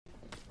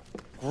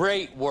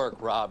Great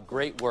work, Rob.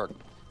 Great work.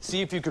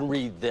 See if you can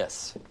read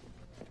this.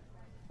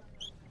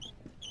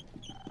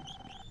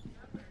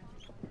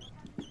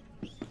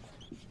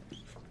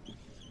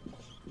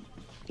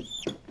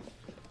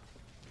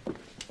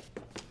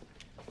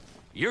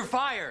 You're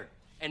fired.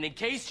 And in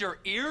case your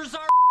ears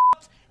are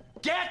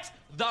get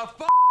the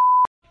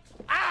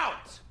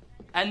out.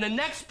 And the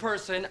next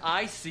person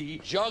I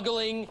see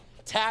juggling,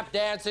 tap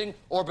dancing,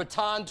 or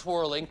baton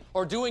twirling,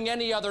 or doing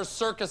any other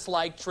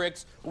circus-like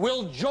tricks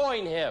will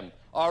join him,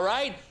 all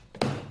right?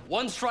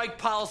 One strike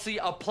policy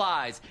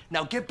applies.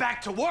 Now get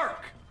back to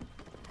work.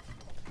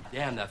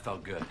 Damn, that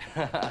felt good.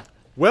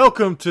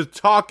 Welcome to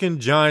Talkin'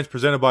 Giants,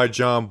 presented by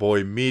John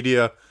Boy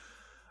Media.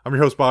 I'm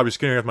your host, Bobby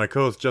Skinner, with my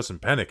co-host, Justin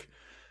Pennick.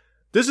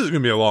 This is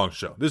going to be a long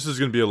show.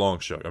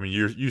 I mean,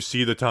 you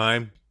see the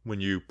time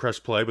when you press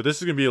play, but this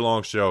is going to be a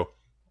long show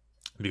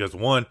because,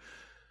 one,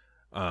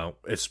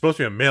 it's supposed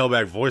to be a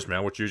mailbag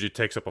voicemail, which usually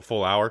takes up a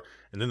full hour,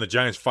 and then the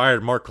Giants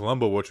fired Marc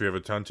Colombo, which we have a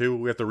ton to.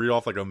 We have to read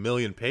off like 1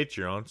 million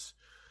Patreons.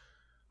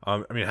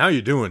 I mean, how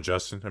you doing,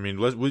 Justin? I mean,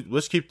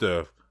 let's keep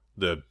the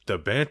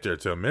banter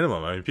to a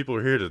minimum. I mean, people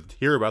are here to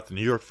hear about the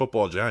New York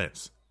Football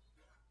Giants.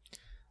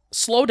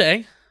 Slow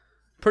day,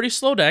 pretty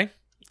slow day.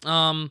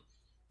 When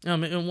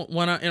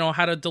I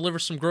had to deliver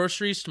some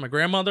groceries to my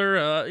grandmother,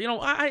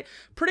 I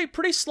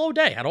pretty slow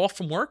day. Had off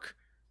from work.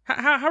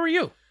 How are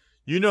you?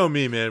 You know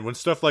me, man. When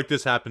stuff like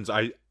this happens,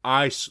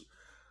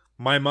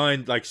 my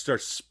mind like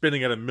starts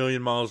spinning at 1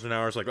 million miles an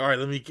hour. It's like, all right,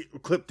 let me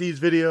clip these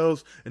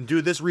videos and do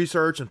this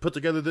research and put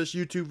together this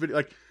YouTube video.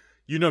 Like,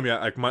 you know me.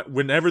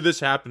 Whenever this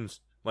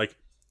happens, like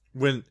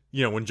when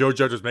Joe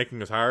Judge was making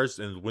his hires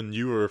and when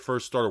you were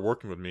first started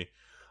working with me,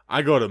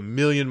 I go at 1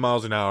 million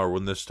miles an hour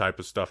when this type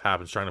of stuff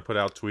happens, trying to put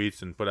out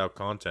tweets and put out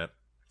content.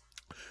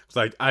 It's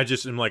like I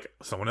just am like,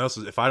 someone else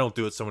is. If I don't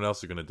do it, someone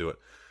else is going to do it.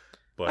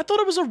 But I thought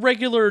it was a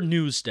regular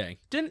news day.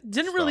 Didn't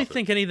really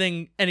think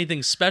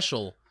anything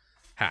special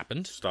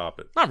happened.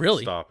 Stop it. Not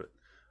really. Stop it.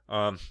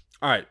 All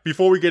right.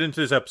 Before we get into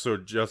this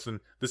episode,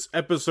 Justin, this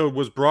episode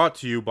was brought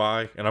to you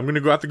by, and I'm going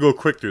to have to go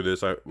quick through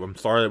this. I'm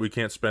sorry that we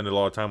can't spend a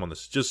lot of time on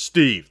this. Just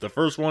Steve. The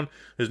first one,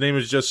 his name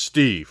is just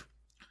Steve.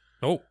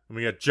 Oh. And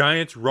we got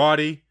Giants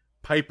Roddy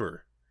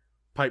Piper.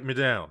 Pipe me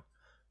down.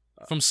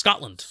 From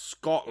Scotland.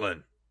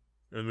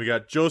 And we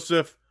got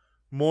Joseph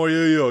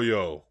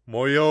Moyo.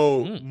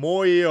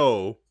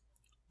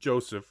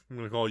 Joseph. I'm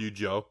going to call you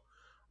Joe.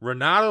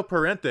 Renato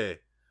Parente.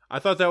 I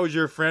thought that was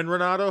your friend,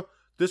 Renato.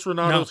 This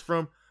Renato's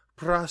from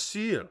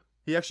Brazil.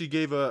 He actually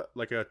gave a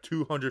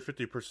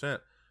 250%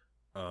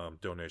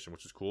 donation,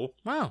 which is cool.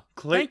 Wow.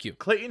 Thank you.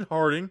 Clayton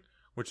Harding,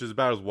 which is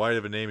about as wide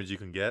of a name as you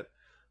can get.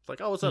 It's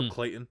like, oh, what's up,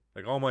 Clayton?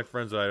 Like, all my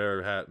friends that I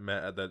ever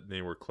met at that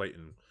name were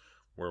Clayton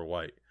were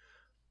white.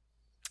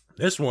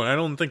 This one, I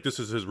don't think this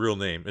is his real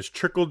name. It's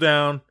Trickle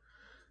Down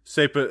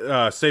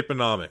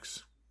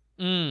Saponomics.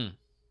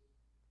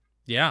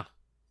 Yeah.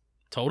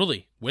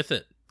 Totally. With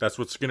it. That's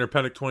what Skinner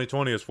Pennick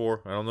 2020 is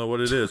for. I don't know what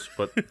it is,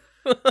 but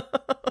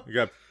you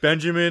got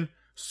Benjamin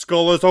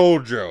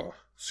Scalostra.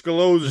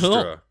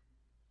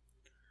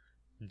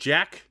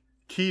 Jack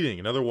Keating,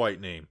 another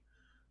white name.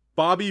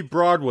 Bobby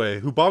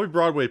Broadway, who Bobby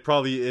Broadway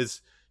probably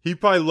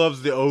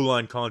loves the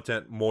O-line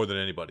content more than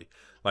anybody.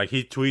 Like,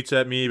 he tweets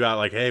at me about,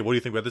 like, hey, what do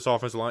you think about this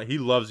offensive line? He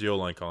loves the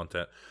O-line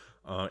content.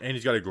 And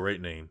he's got a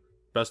great name.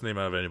 Best name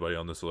out of anybody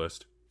on this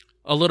list.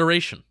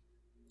 Alliteration.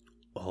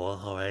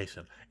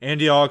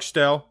 Andy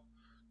Ogstell.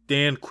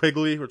 Dan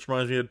Quigley, which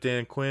reminds me of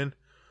Dan Quinn.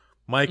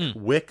 Mike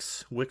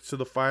Wicks of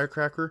the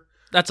Firecracker.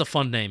 That's a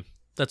fun name.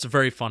 That's a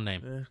very fun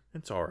name.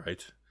 It's all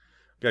right.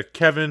 Got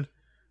Kevin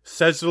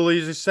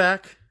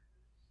Sezelisak.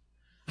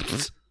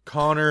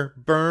 Connor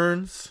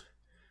Burns.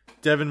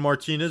 Devin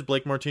Martinez.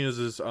 Blake Martinez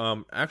is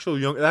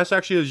that's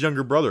actually his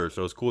younger brother,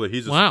 so it's cool that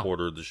he's a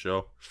supporter of the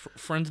show.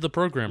 Friend of the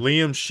program.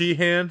 Liam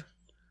Sheehan.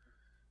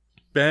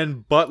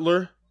 Ben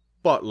Butler.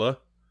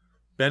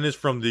 Ben is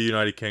from the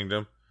United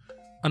Kingdom.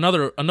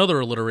 Another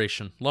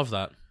alliteration. Love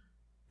that.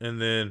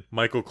 And then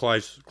Michael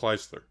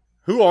Kleisler.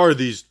 Who are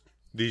these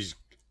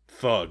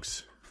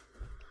thugs?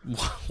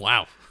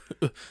 Wow.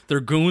 They're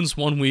goons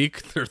one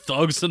week. They're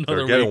thugs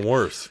another week. They're getting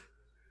worse.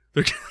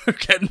 They're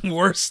getting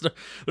worse.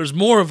 There's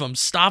more of them.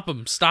 Stop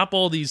them. Stop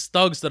all these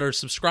thugs that are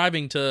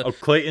subscribing to... Oh,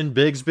 Clayton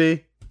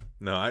Bigsby?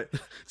 No,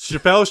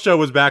 Chappelle's show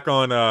was back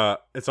on,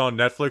 it's on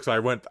Netflix.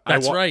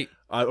 That's right.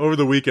 Over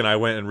the weekend, I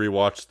went and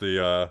rewatched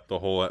the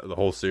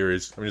whole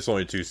series. I mean, it's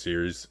only 2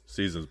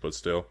 seasons, but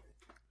still.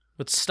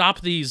 But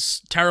stop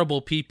these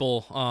terrible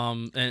people,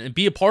 and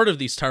be a part of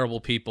these terrible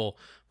people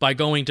by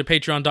going to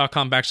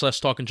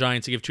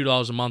patreon.com/TalkinGiants to give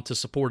 $2 a month to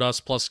support us,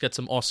 plus get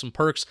some awesome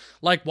perks,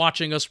 like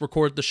watching us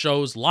record the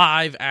shows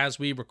live as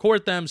we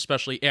record them,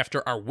 especially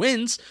after our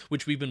wins,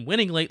 which we've been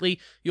winning lately.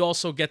 You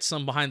also get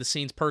some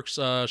behind-the-scenes perks,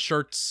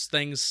 shirts,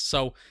 things,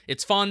 so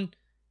it's fun,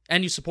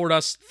 and you support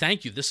us.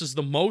 Thank you. This is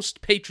the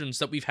most patrons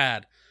that we've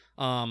had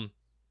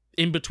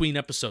in between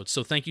episodes.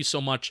 So thank you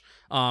so much.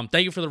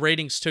 Thank you for the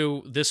ratings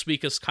too. This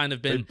week has kind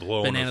of been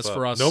bananas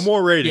for us. No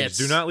more ratings.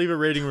 Do not leave a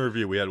rating or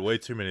review. We had way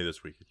too many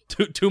this week.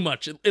 Too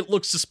much. It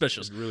looks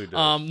suspicious. It really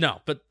does.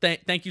 No, but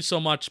thank you so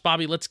much,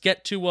 Bobby. Let's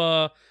get to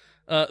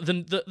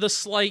the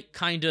slight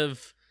kind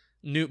of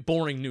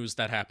boring news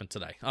that happened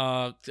today.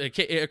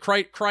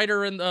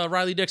 Kreider and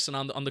Riley Dixon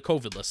on the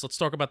COVID list. Let's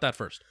talk about that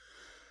first.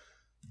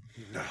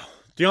 No.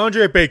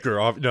 DeAndre Baker.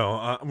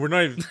 No, we're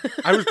not even.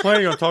 I was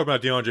planning on talking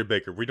about DeAndre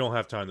Baker. We don't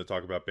have time to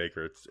talk about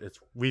Baker.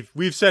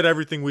 We've said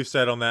everything we've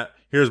said on that.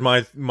 Here's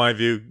my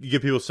view. You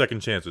give people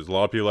second chances. A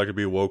lot of people like to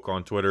be woke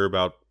on Twitter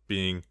about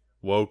being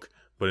woke,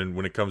 but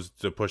when it comes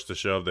to push to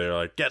shove, they're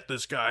like, get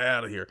this guy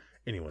out of here.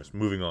 Anyways,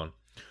 moving on.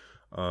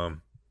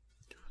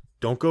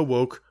 Don't go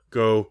woke.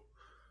 Go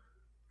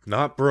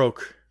not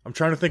broke. I'm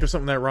trying to think of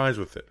something that rhymes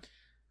with it.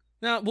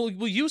 Now, well,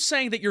 you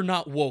saying that you're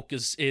not woke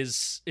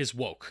is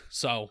woke.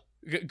 So.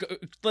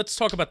 Let's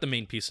talk about the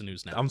main piece of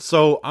news now. I'm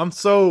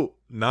so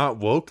not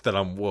woke that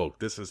I'm woke.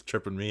 This is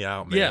tripping me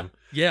out, man.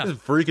 Yeah. This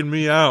is freaking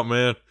me out,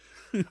 man.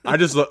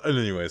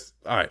 Anyways.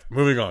 All right,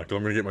 moving on, because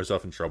I'm going to get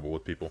myself in trouble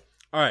with people.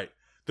 All right,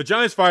 the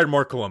Giants fired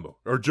Marc Colombo,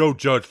 or Joe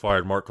Judge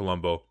fired Marc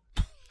Colombo.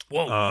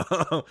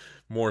 Whoa.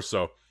 More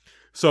so.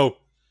 So,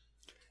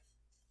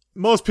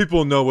 most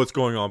people know what's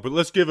going on, but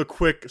let's give a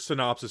quick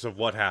synopsis of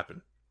what happened.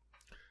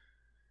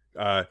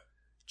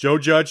 Joe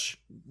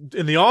Judge,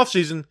 in the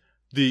offseason,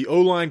 the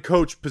O-line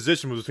coach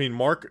position was between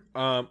Marc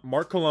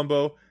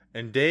Colombo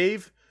and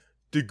Dave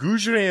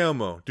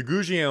DeGuglielmo.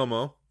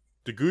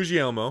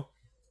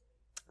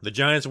 The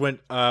Giants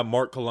went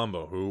Marc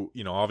Colombo, who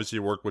obviously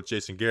worked with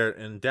Jason Garrett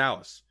in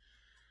Dallas.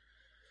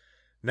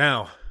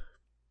 Now,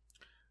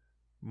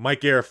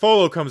 Mike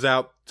Garafolo comes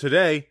out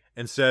today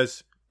and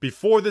says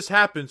before this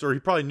happens, or he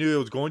probably knew it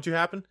was going to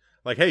happen,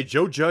 like, hey,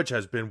 Joe Judge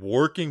has been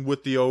working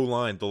with the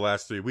O-line the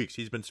last 3 weeks.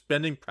 He's been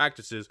spending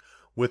practices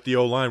with the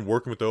O-line,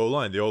 working with the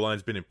O-line. The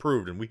O-line's been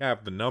improved, and we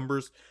have the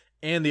numbers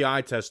and the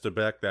eye test to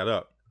back that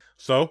up.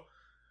 So,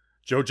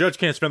 Joe Judge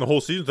can't spend the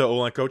whole season with the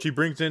O-line coach. He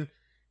brings in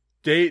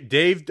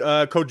Dave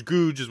Coach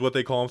Googe is what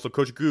they call him. So,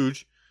 Coach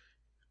Googe,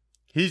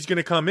 he's going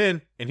to come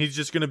in, and he's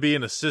just going to be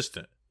an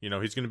assistant. He's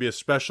going to be a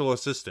special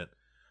assistant.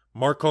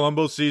 Marc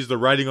Colombo sees the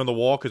writing on the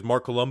wall because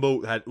Marc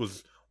Colombo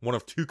was one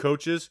of two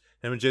coaches,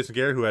 him and Jason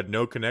Garrett, who had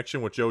no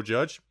connection with Joe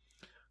Judge.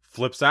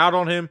 Flips out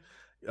on him,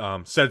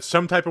 said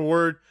some type of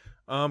word.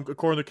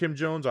 According to Kim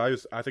Jones, I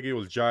think it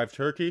was jive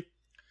turkey.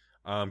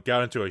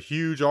 Got into a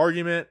huge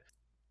argument.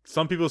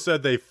 Some people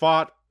said they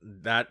fought.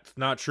 That's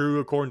not true,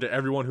 according to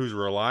everyone who's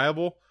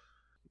reliable.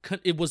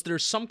 Was there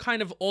some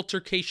kind of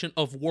altercation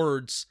of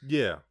words?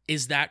 Yeah.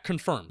 Is that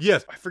confirmed?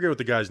 Yes. I forget what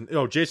the guys...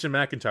 Jason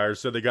McIntyre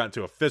said they got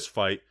into a fist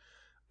fight.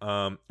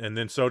 And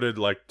then so did,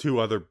 two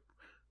other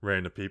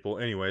random people.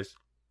 Anyways.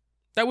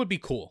 That would be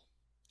cool.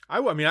 I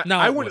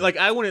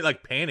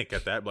wouldn't panic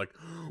at that. Like,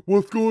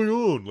 what's going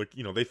on?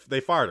 They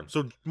fired him.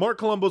 So Marc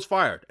Colombo's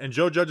fired, and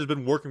Joe Judge has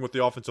been working with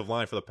the offensive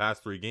line for the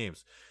past 3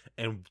 games,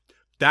 and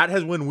that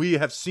has when we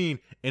have seen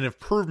an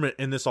improvement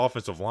in this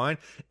offensive line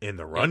in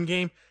the run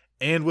game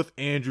and with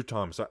Andrew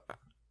Thomas.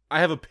 I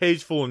have a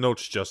page full of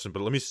notes, Justin,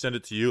 but let me send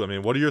it to you. I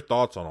mean, what are your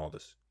thoughts on all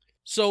this?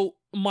 So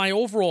my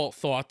overall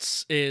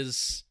thoughts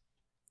is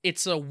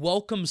it's a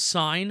welcome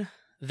sign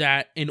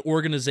that an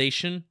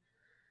organization,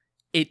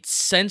 it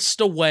sensed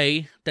a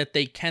way that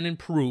they can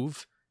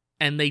improve,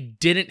 and they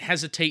didn't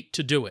hesitate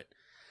to do it.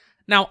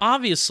 Now,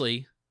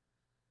 obviously,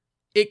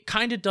 it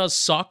kind of does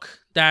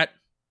suck that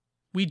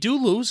we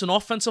do lose an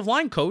offensive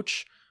line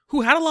coach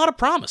who had a lot of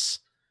promise.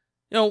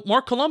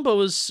 Marc Colombo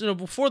is,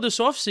 before this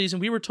offseason,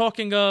 we were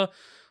talking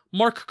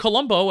Marc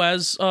Colombo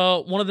as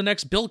one of the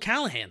next Bill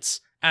Callahans,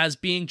 as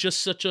being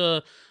just such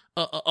a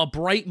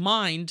bright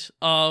mind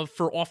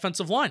for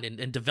offensive line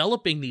and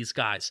developing these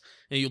guys.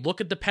 You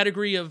look at the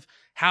pedigree of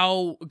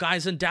how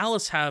guys in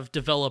Dallas have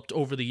developed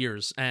over the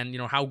years, and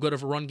how good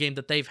of a run game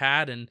that they've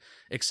had, and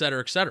et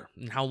cetera,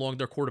 and how long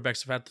their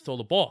quarterbacks have had to throw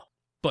the ball.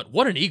 But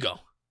what an ego.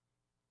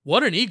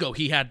 What an ego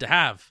he had to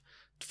have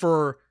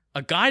for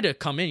a guy to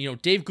come in.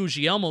 Dave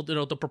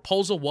DeGuglielmo, the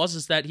proposal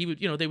was that he would,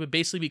 they would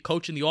basically be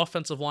coaching the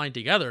offensive line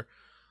together.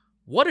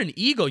 What an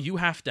ego you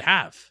have to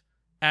have.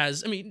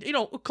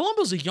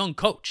 Colombo's a young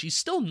coach. He's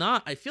still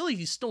not, I feel like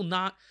he's still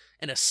not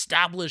an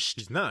established...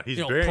 He's not.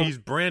 He's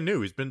brand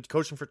new. He's been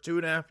coaching for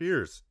 2.5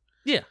 years.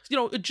 Yeah.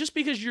 Just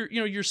because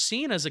you're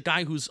seen as a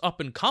guy who's up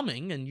and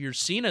coming, and you're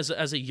seen as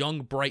a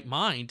young, bright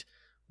mind,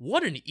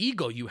 what an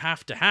ego you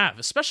have to have,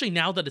 especially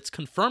now that it's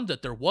confirmed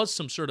that there was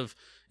some sort of,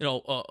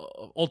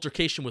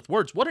 altercation with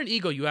words. What an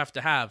ego you have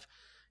to have.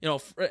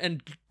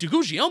 And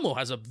DeGuglielmo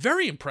has a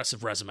very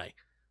impressive resume.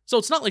 So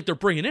it's not like they're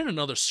bringing in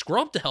another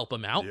scrub to help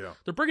him out. Yeah.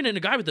 They're bringing in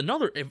a guy with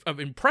another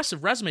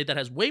impressive resume that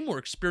has way more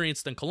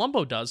experience than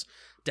Colombo does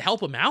to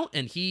help him out,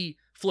 and he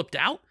flipped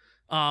out.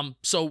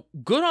 So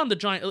good on the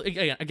Giants.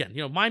 Again,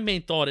 my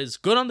main thought is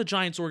good on the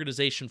Giants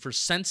organization for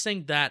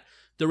sensing that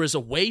there is a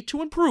way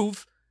to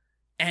improve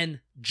and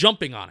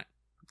jumping on it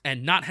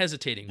and not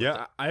hesitating.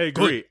 Yeah, I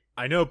agree. Good.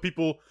 I know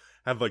people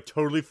have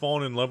totally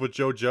fallen in love with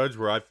Joe Judge,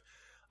 where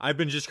I've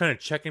been just kind of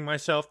checking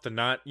myself to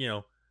not,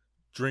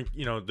 drink,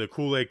 the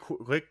Kool-Aid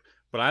quick.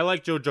 But I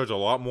like Joe Judge a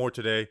lot more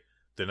today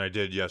than I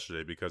did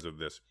yesterday because of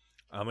this.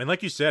 And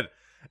like you said,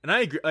 and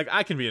I agree, like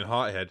I can be in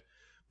hothead,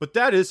 but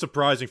that is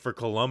surprising for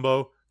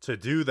Colombo to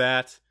do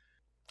that.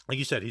 Like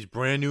you said, he's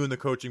brand new in the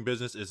coaching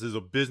business. This is a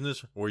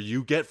business where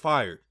you get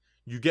fired.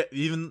 You get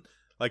even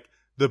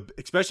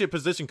especially a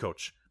position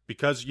coach,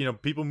 because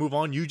people move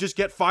on. You just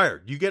get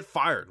fired. You get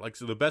fired. Like,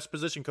 so the best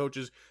position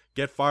coaches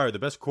get fired. The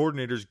best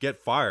coordinators get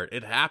fired.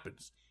 It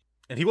happens.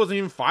 And he wasn't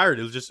even fired.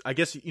 It was just, I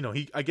guess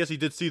he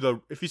did see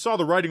if he saw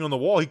the writing on the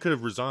wall, he could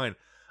have resigned.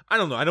 I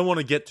don't know. I don't want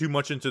to get too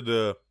much into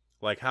the,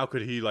 how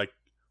could he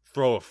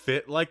throw a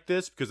fit like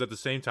this? Because at the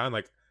same time,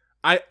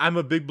 I'm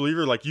a big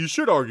believer, you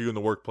should argue in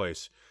the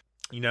workplace.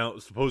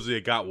 Supposedly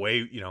it got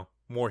way,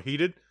 more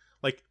heated.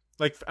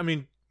 I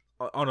mean,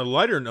 on a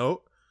lighter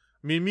note,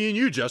 I mean, me and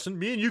you, Justin,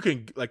 me and you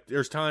can,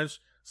 there's times,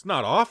 it's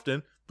not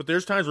often, but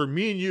there's times where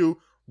me and you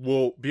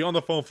will be on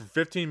the phone for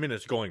 15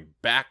 minutes going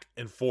back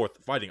and forth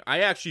fighting.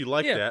 I actually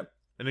like that.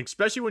 And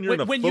especially when you're in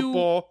the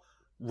football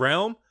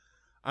realm,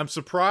 I'm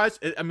surprised.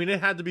 It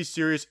had to be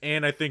serious,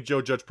 and I think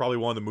Joe Judge probably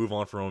wanted to move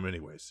on from him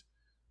anyways.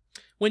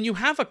 When you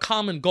have a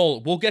common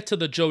goal, we'll get to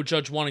the Joe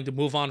Judge wanting to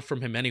move on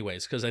from him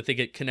anyways, because I think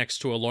it connects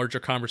to a larger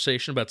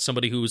conversation about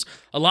somebody who's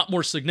a lot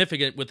more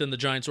significant within the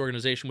Giants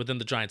organization, within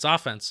the Giants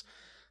offense.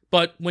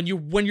 But when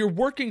you're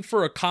working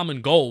for a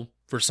common goal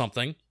for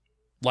something,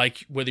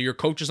 like whether your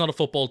coach is on a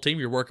football team,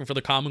 you're working for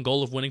the common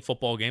goal of winning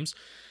football games.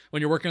 When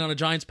you're working on a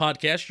Giants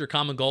podcast, your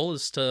common goal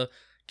is to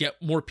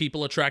get more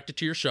people attracted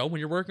to your show. When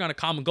you're working on a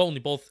common goal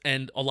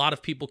and a lot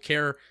of people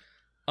care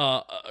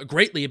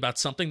greatly about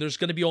something, there's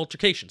going to be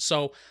altercation.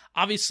 So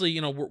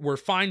obviously, we're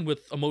fine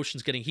with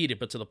emotions getting heated,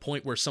 but to the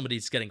point where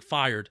somebody's getting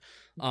fired,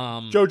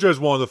 Joe Judge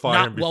wanted to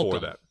fire him before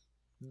welcome. that.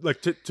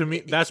 To me,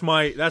 that's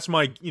my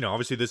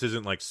obviously this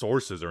isn't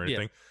sources or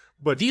anything,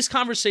 but these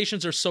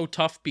conversations are so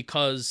tough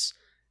because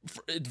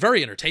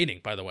very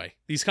entertaining, by the way.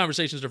 These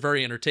conversations are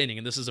very entertaining,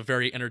 and this is a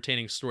very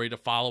entertaining story to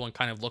follow and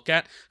kind of look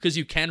at, because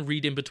you can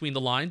read in between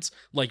the lines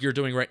like you're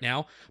doing right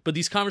now. But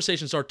these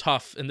conversations are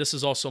tough, and this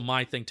is also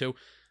my thing too,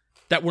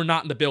 that we're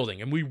not in the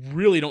building and we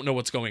really don't know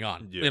what's going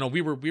on. Yeah.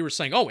 We were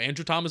saying, oh,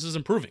 Andrew Thomas is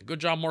improving. Good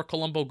job, Marc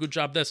Colombo. Good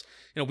job this.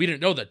 We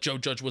didn't know that Joe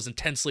Judge was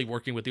intensely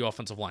working with the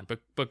offensive line.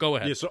 But go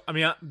ahead. Yeah, so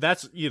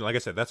that's like I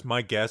said, that's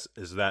my guess,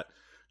 is that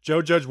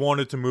Joe Judge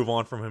wanted to move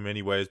on from him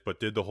anyways, but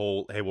did the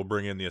whole, hey, we'll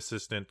bring in the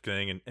assistant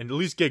thing and at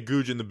least get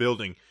Googe in the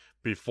building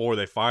before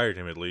they fired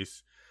him at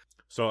least.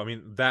 So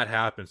that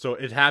happened. So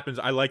it happens.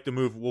 I like the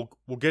move.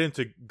 We'll get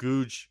into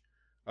Googe,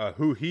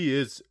 who he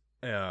is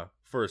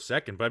for a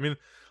second. But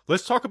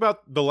let's talk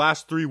about the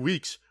last 3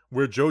 weeks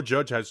where Joe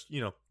Judge has,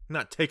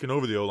 not taken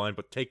over the O-line,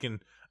 but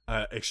taken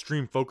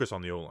extreme focus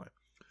on the O-line.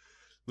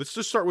 Let's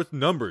just start with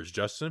numbers,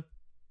 Justin.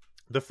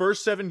 The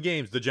first 7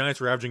 games, the Giants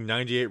were averaging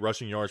 98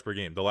 rushing yards per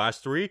game. The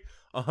last 3,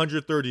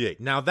 138.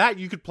 Now that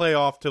you could play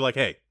off to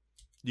hey,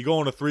 you go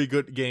on a 3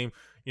 good game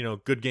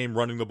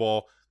running the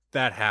ball.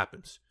 That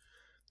happens.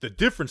 The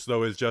difference,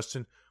 though, is,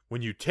 Justin,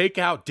 when you take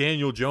out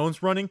Daniel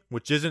Jones running,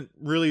 which isn't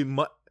really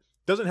much,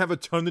 doesn't have a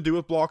ton to do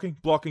with blocking.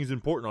 Blocking is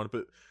important on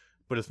it,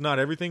 but it's not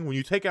everything. When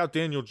you take out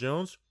Daniel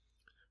Jones,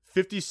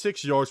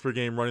 56 yards per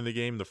game running the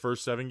game the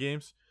first 7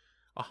 games,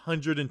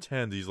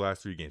 110 these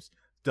last 3 games.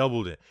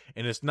 Doubled it.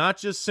 And it's not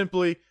just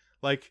simply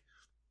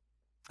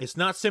it's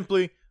not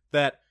simply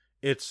that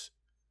it's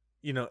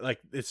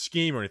it's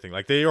scheme or anything.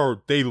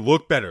 They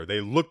look better. They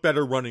look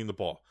better running the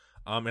ball.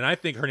 And I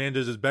think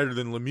Hernandez is better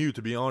than Lemieux,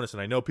 to be honest, and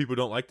I know people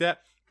don't like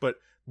that, but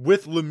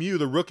with Lemieux,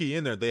 the rookie,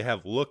 in there, they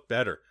have looked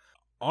better.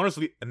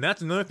 Honestly, and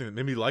that's another thing that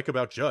made me like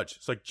about Judge.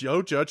 It's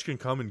Joe Judge can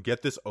come and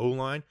get this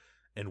O-line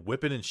and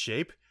whip it in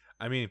shape.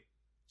 Like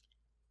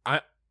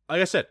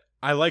I said,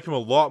 I like him a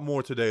lot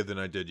more today than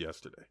I did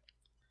yesterday.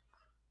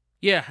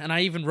 Yeah, and I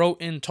even wrote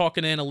in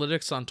Talking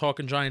Analytics on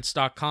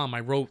TalkingGiants.com,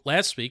 I wrote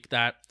last week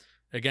that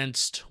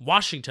against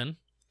Washington,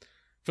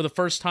 for the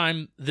first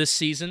time this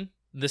season,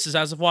 this is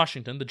as of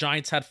Washington, the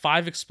Giants had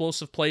 5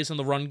 explosive plays in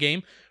the run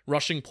game,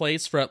 rushing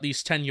plays for at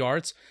least 10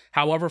 yards.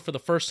 However, for the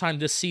first time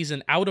this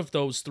season out of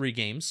those 3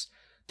 games,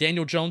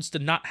 Daniel Jones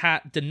did not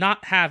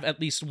have at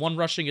least 1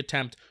 rushing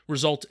attempt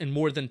result in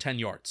more than 10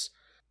 yards.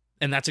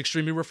 And that's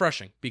extremely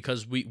refreshing,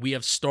 because we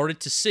have started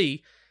to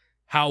see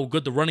how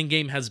good the running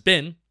game has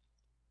been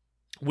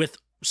with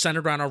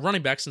centered around our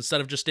running backs instead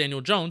of just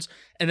Daniel Jones,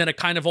 and then it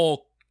kind of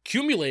all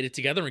accumulated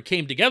together and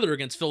came together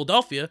against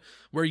Philadelphia,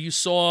 where you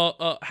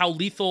saw how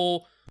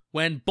lethal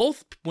when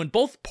both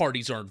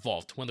parties are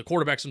involved, when the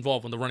quarterback's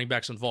involved, when the running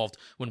back's involved,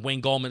 when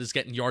Wayne Gallman is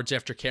getting yards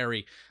after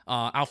carry.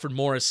 Alfred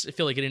Morris, I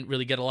feel like he didn't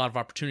really get a lot of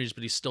opportunities,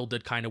 but he still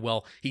did kind of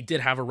well. He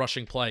did have a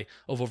rushing play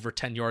of over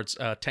 10 yards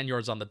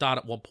on the dot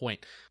at one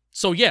point.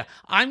 So yeah,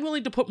 I'm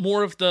willing to put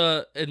more of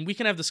and we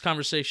can have this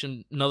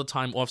conversation another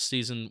time, off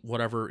season,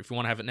 whatever, if you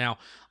want to have it now.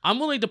 I'm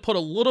willing to put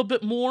a little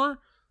bit more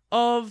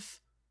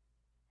of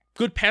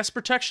good pass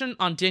protection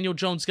on Daniel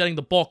Jones getting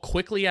the ball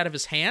quickly out of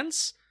his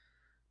hands,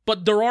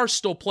 but there are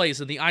still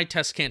plays, and the eye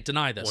test can't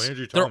deny this. Well,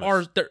 Andrew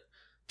Thomas.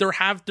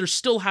 there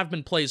still have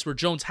been plays where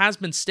Jones has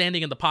been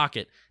standing in the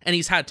pocket and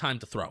he's had time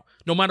to throw,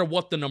 no matter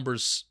what the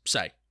numbers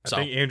say. So.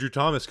 I think Andrew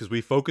Thomas, because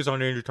we focus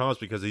on Andrew Thomas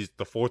because he's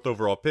the 4th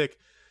overall pick.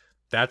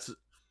 That's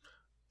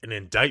an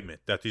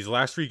indictment that these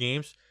last 3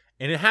 games,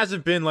 and it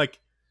hasn't been like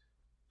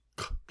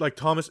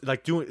Thomas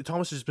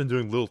Thomas has been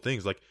doing little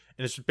things and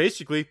it's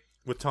basically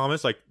with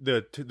Thomas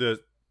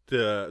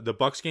the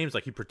Bucks games,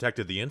 he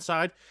protected the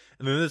inside,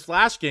 and then this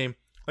last game,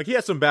 he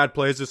had some bad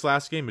plays this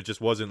last game. It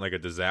just wasn't a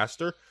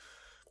disaster,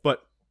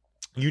 but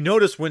you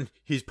notice when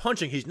he's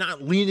punching, he's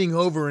not leaning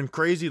over and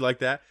crazy like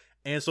that.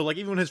 And so,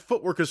 even when his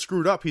footwork is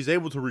screwed up, he's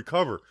able to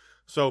recover.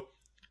 So,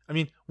 I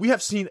mean, we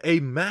have seen a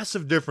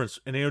massive difference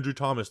in Andrew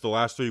Thomas the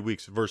last 3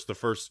 weeks versus the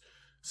first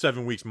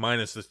 7 weeks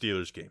minus the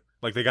Steelers game.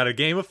 They got a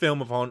game of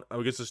film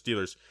against the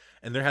Steelers,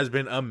 and there has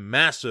been a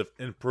massive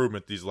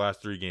improvement these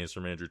last 3 games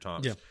from Andrew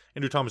Thomas. Yeah.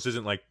 Andrew Thomas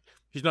isn't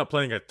he's not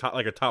playing a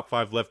top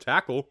 5 left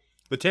tackle.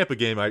 The Tampa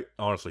game,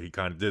 he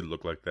kind of did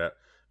look like that,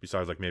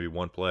 besides maybe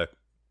one play.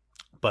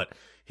 But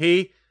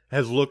he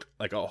has looked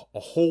like a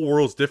whole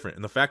world's different.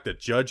 And the fact that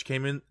Judge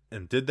came in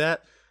and did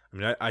that, I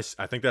mean, I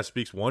think that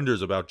speaks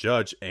wonders about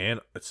Judge, and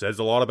it says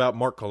a lot about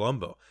Marc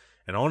Colombo.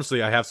 And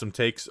honestly, I have some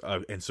takes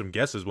and some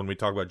guesses when we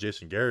talk about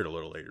Jason Garrett a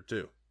little later,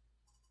 too.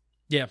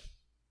 Yeah.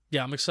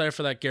 Yeah, I'm excited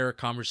for that Garrett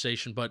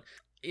conversation. But,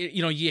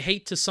 you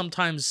hate to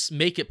sometimes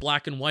make it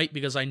black and white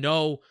because I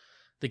know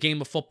the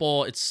game of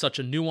football, it's such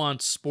a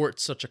nuanced sport,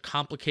 such a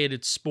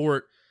complicated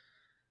sport.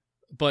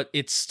 But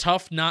it's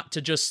tough not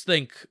to just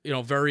think,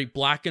 very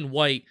black and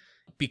white.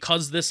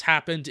 Because this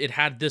happened, it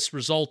had this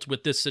result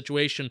with this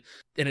situation,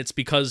 and it's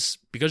because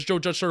Joe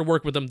Judge started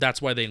working with them, that's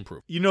why they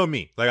improved. You know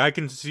me. I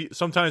can see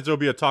sometimes there'll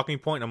be a talking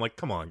point, and I'm like,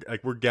 come on,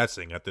 we're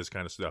guessing at this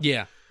kind of stuff.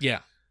 Yeah.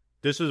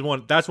 That's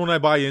when I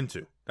buy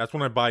into.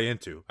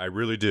 I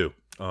really do.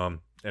 And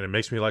it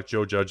makes me like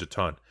Joe Judge a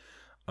ton.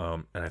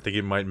 And I think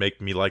it might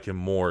make me like him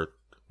more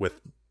with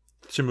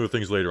similar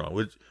things later on.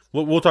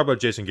 We'll talk about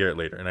Jason Garrett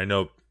later, and I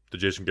know the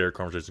Jason Garrett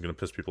conversation is going to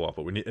piss people off,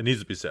 but it needs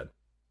to be said.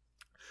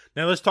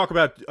 Now let's talk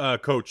about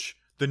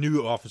the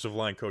new offensive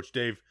line coach,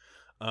 Dave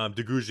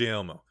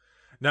DeGuglielmo.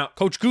 Now,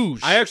 Coach Goose.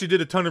 I actually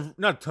did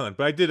but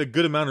I did a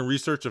good amount of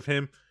research of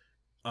him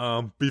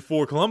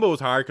before Colombo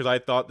was hired because I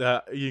thought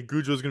that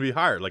Googe was going to be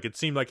hired. It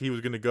seemed like he was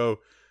going to go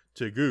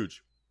to Googe.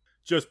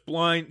 Just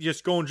going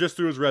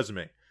through his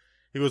resume.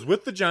 He was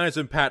with the Giants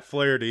and Pat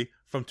Flaherty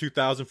from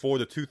 2004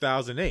 to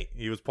 2008.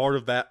 He was part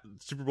of that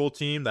Super Bowl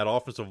team, that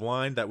offensive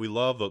line that we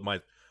love,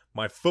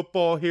 my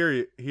football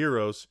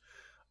heroes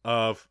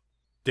of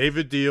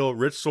David Deal,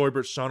 Rich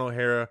Soybert, Sean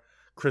O'Hara,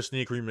 Chris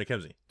Neal, Kareem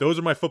McKenzie. Those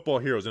are my football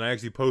heroes, and I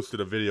actually posted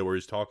a video where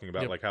he's talking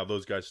about how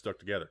those guys stuck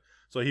together.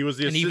 So he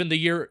was even the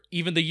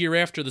year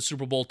after the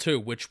Super Bowl too,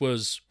 which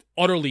was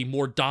utterly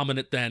more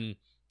dominant than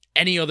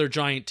any other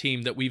Giant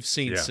team that we've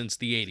seen since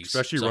the 80s.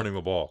 Especially running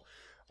the ball.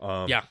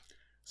 Yeah.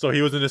 So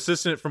he was an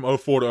assistant from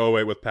 04 to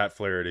 08 with Pat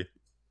Flaherty.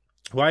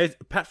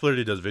 Pat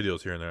Flaherty does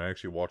videos here and there. I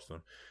actually watched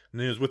them.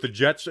 And he was with the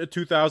Jets in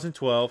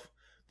 2012.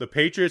 The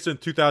Patriots in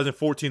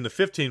 2014 to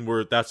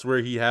 15, that's where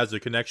he has a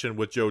connection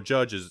with Joe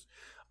Judge,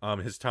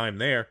 his time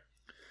there.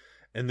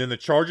 And then the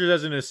Chargers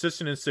as an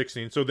assistant in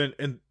 16. So then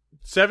in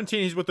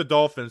 17, he's with the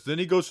Dolphins. Then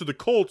he goes to the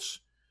Colts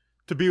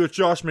to be with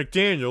Josh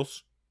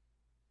McDaniels.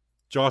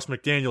 Josh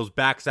McDaniels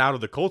backs out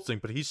of the Colts thing,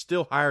 but he's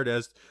still hired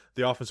as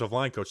the offensive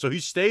line coach. So he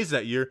stays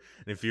that year.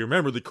 And if you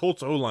remember, the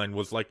Colts O-line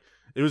was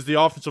it was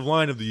the offensive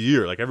line of the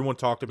year. Everyone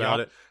talked about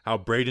it, how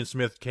Braden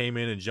Smith came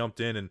in and jumped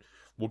in, and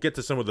we'll get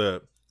to some of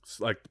the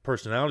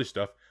personality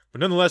stuff. But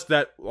nonetheless,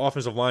 that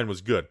offensive line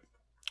was good.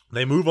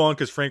 They move on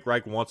because Frank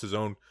Reich wants his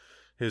own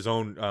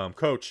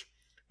coach.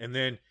 And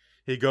then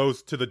he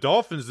goes to the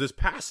Dolphins this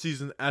past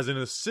season as an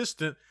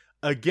assistant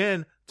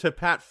again to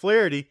Pat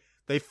Flaherty.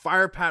 They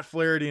fire Pat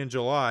Flaherty in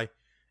July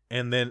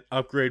and then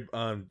upgrade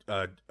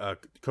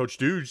Coach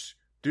Dukes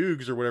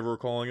or whatever we're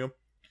calling him.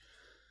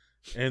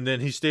 And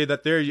then he stayed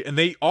that there. And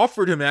they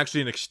offered him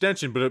actually an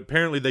extension, but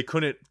apparently they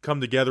couldn't come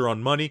together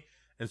on money.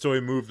 And so he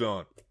moved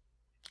on.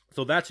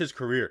 So that's his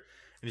career.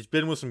 And he's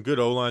been with some good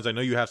O-lines. I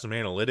know you have some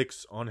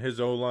analytics on his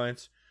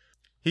O-lines.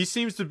 He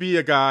seems to be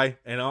a guy,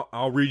 and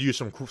I'll read you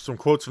some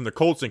quotes from the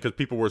Colts because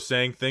people were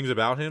saying things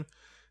about him.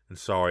 And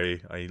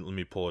sorry, let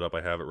me pull it up.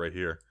 I have it right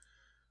here.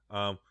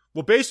 Well,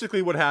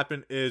 basically what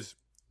happened is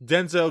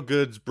Denzel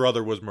Good's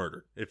brother was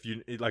murdered.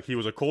 He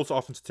was a Colts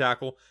offensive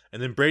tackle,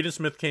 and then Braden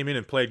Smith came in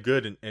and played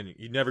good, and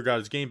he never got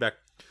his game back.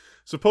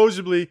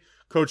 Supposedly,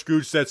 Coach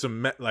Gooch said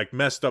some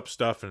messed up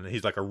stuff, and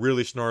he's a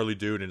really snarly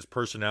dude, and his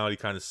personality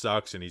kind of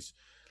sucks, and he's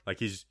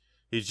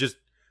just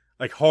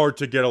hard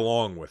to get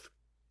along with.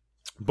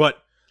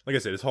 But like I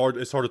said, it's hard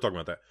to talk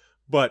about that.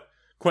 But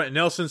Quentin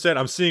Nelson said,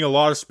 "I'm seeing a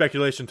lot of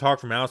speculation talk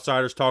from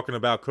outsiders talking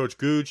about Coach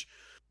Gooch."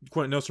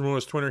 Quentin Nelson wrote on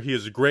his Twitter, "He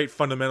is a great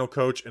fundamental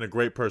coach and a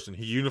great person.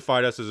 He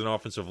unified us as an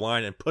offensive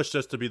line and pushed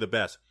us to be the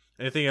best.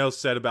 Anything else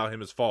said about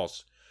him is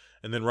false."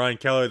 And then Ryan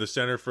Kelly, the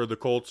center for the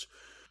Colts,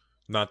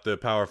 not the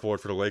power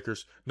forward for the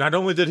Lakers. "Not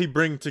only did he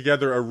bring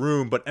together a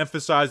room, but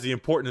emphasized the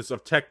importance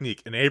of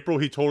technique. In April,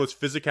 he told us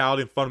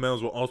physicality and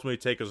fundamentals will ultimately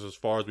take us as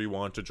far as we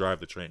want to drive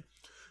the train."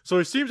 So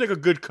he seems like a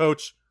good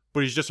coach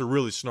but he's just a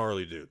really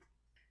snarly dude.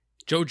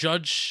 Joe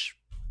Judge,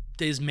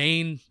 his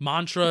main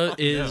mantra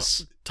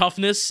is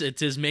toughness.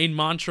 It's his main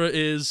mantra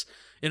is,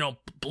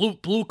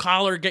 blue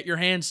collar, get your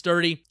hands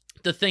dirty.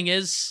 The thing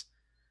is,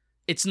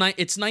 it's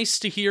nice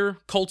to hear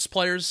Colts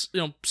players,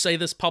 say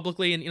this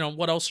publicly, and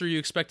what else are you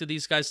expected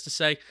these guys to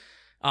say?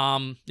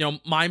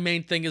 My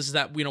main thing is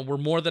that we're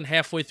more than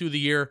halfway through the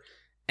year,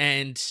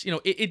 and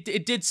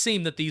it did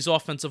seem that these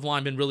offensive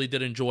linemen really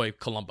did enjoy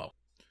Colombo.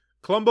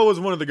 Colombo is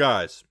one of the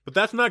guys, but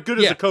that's not good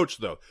as a coach,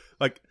 though.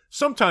 Like,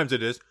 sometimes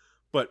it is,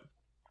 but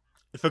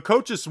if a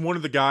coach is one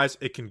of the guys,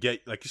 it can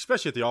get, like,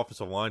 especially at the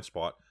offensive line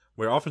spot,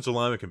 where offensive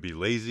linemen can be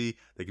lazy,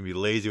 they can be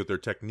lazy with their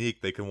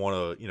technique, they can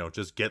want to,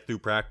 just get through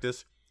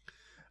practice.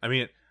 I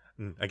mean,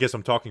 I guess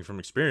I'm talking from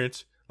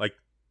experience. Like,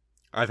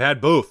 I've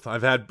had both.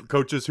 I've had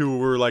coaches who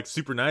were, like,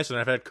 super nice, and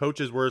I've had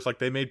coaches where it's like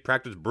they made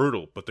practice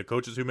brutal, but the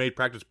coaches who made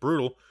practice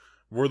brutal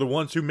were the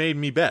ones who made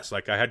me best.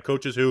 Like, I had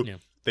coaches who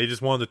they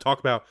just wanted to talk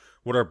about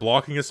what our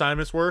blocking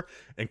assignments were,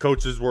 and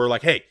coaches were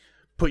like, hey,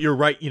 put your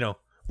right,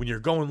 when you're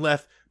going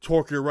left,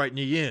 torque your right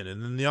knee in,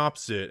 and then the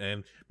opposite,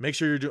 and make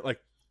sure you're doing,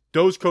 like,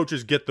 those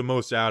coaches get the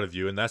most out of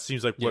you, and that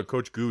seems like what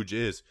Coach Googe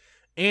is.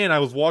 And I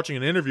was watching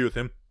an interview with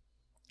him.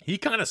 He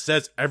kind of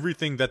says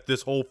everything that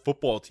this whole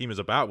football team is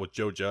about with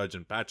Joe Judge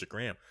and Patrick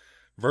Graham.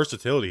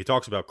 Versatility. He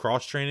talks about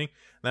cross-training,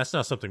 and that's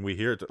not something we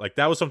hear. Like,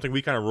 that was something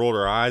we kind of rolled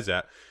our eyes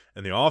at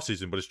in the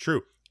offseason, but it's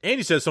true. And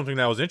he says something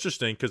that was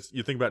interesting, because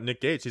you think about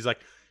Nick Gates. He's like,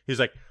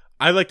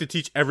 I like to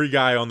teach every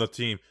guy on the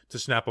team to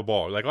snap a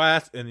ball. Like,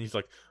 and he's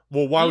like,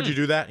 well, why would you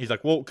do that? He's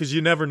like, well, because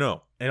you never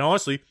know. And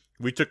honestly,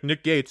 we took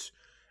Nick Gates,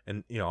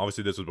 and,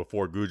 obviously this was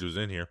before Googe was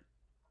in here,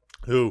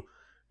 who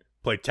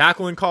played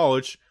tackle in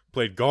college,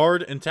 played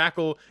guard and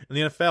tackle in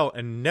the NFL,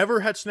 and never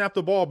had snapped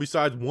the ball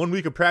besides 1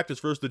 week of practice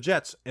versus the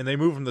Jets, and they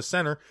moved him to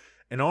center.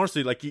 And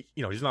honestly, like,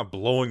 he's not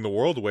blowing the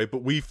world away,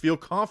 but we feel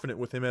confident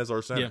with him as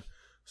our center. Yeah.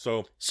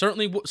 So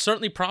certainly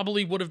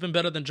probably would have been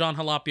better than John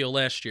Halapio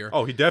last year.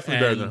 Oh, he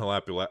definitely better than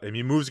Halapio. I mean,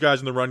 he moves guys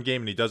in the run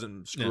game, and he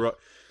doesn't screw up.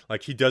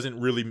 Like, he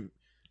doesn't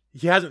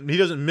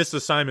miss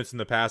assignments in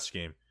the pass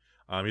game.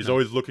 He's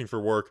always looking for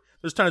work.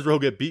 There's times where he'll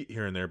get beat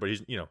here and there, but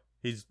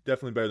he's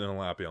definitely better than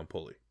Halapio on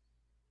pulley.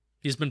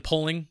 He's been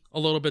pulling a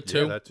little bit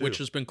too, which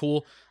has been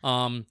cool.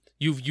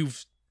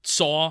 You've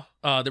saw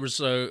there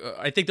was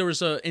I think there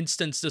was a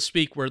instance this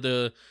week where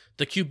the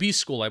QB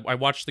school. I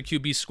watched the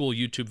QB school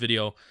YouTube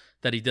video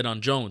that he did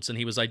on Jones, and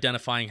he was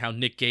identifying how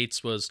Nick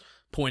Gates was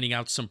pointing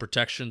out some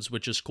protections,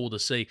 which is cool to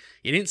see.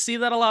 You didn't see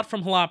that a lot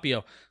from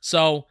Halapio.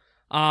 So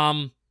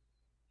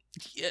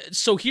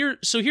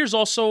here's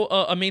also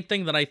a main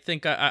thing that I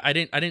think I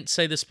didn't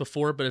say this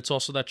before, but it's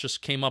also that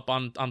just came up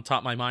on top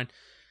of my mind.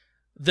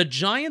 The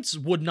Giants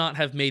would not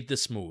have made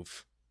this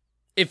move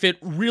if it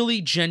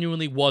really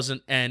genuinely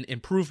wasn't an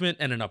improvement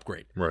and an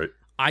upgrade. Right.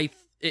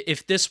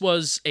 If this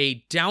was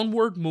a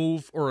downward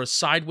move or a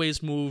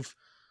sideways move,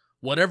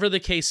 whatever the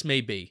case may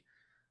be,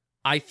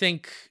 I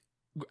think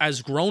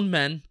as grown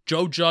men,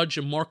 Joe Judge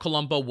and Marc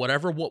Colombo,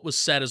 what was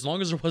said, as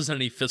long as there wasn't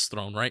any fists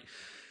thrown, right?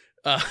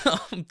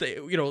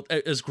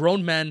 As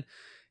grown men,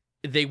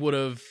 they would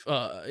have,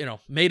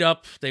 made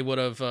up. They would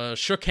have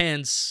shook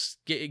hands,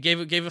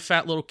 gave a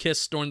fat little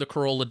kiss during the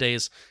Corolla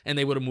days, and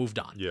they would have moved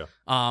on. Yeah.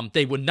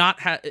 They would not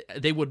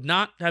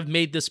have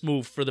made this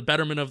move for the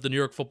betterment of the New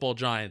York Football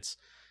Giants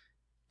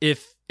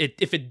if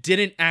it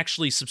didn't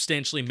actually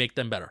substantially make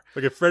them better.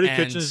 Like, if Freddie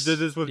Kitchens did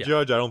this with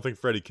Judge, I don't think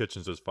Freddie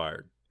Kitchens is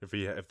fired. If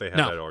they had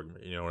that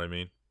argument, you know what I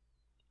mean?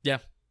 Yeah.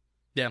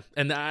 Yeah,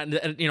 and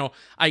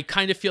I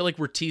kind of feel like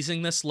we're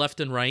teasing this left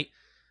and right.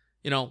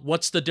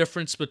 What's the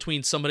difference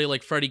between somebody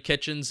like Freddie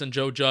Kitchens and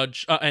Joe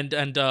Judge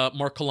and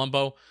Marc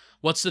Colombo?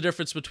 What's the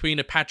difference between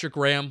a Patrick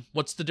Graham?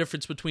 What's the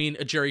difference between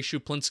a Jerry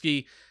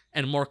Shuplinski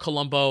and Marc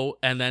Colombo,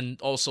 and then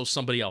also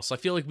somebody else? I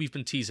feel like we've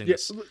been teasing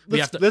this.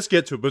 Let's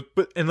get to it,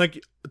 but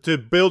like, to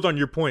build on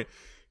your point,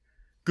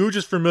 Googe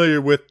is familiar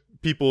with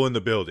people in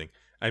the building.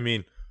 I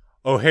mean,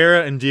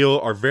 O'Hara and Deal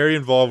are very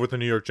involved with the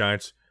New York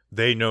Giants.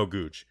 They know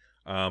Googe.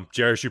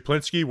 Jerry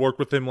Shuplinski worked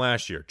with him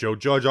last year. Joe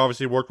Judge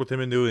obviously worked with him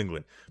in New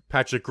England.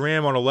 Patrick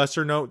Graham, on a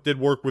lesser note,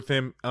 did work with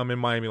him in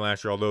Miami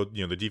last year, although,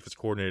 the defense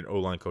coordinator and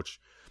O-line coach,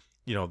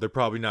 they're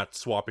probably not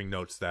swapping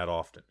notes that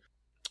often.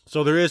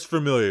 So there is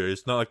familiar.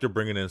 It's not like they're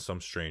bringing in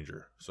some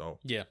stranger. So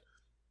yeah.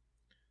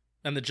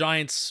 And the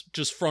Giants,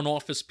 just front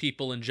office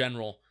people in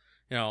general,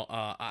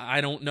 I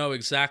don't know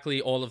exactly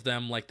all of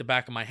them like the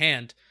back of my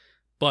hand,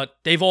 but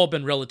they've all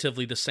been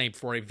relatively the same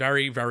for a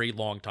very, very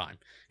long time.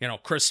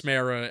 Chris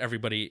Mara,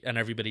 everybody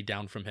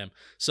down from him.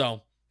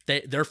 So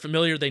they're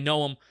familiar. They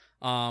know him.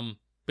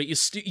 But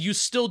you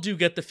still do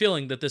get the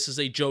feeling that this is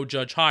a Joe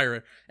Judge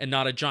hire and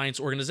not a Giants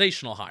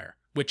organizational hire,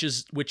 which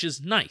is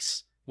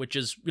nice. Which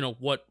is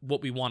what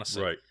we want to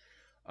see. Right.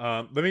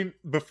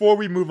 Before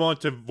we move on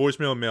to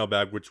voicemail and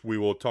mailbag, which we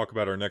will talk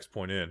about our next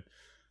point in.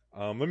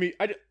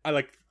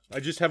 I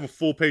just have a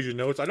full page of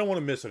notes. I don't want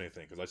to miss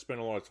anything because I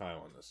spent a lot of time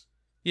on this.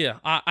 Yeah,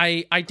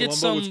 I did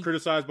Colombo was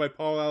criticized by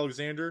Paul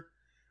Alexander.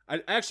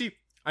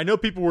 I know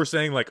people were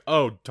saying like,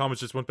 oh, Thomas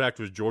just went back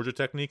to his Georgia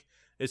technique.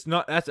 It's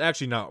not. That's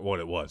actually not what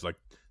it was. Like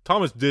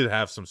Thomas did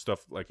have some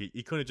stuff. Like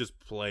he couldn't just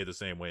play the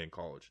same way in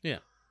college. Yeah.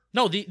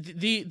 No,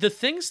 the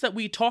things that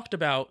we talked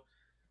about,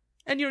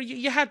 and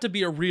you had to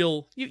be a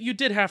real. You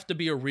did have to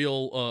be a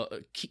real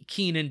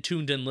keen and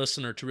tuned in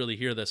listener to really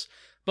hear this.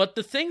 But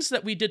the things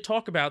that we did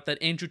talk about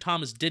that Andrew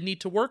Thomas did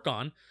need to work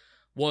on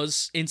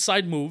was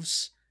inside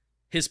moves,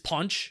 his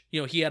punch.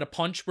 He had a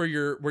punch where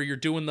you're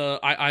doing the.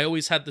 I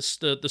always had the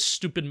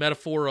stupid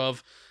metaphor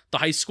of the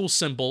high school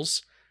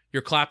cymbals.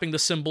 You're clapping the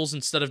cymbals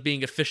instead of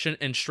being efficient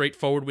and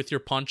straightforward with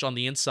your punch on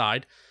the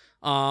inside.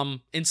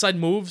 Inside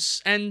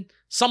moves and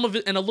some of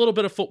it and a little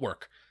bit of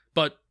footwork.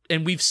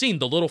 And we've seen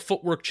the little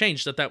footwork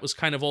change that was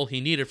kind of all he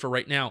needed for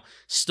right now.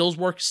 Still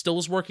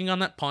is working on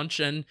that punch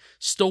and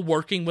still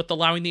working with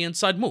allowing the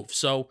inside move.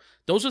 So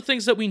those are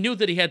things that we knew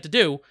that he had to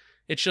do.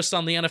 It's just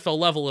on the NFL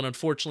level and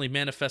unfortunately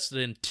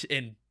manifested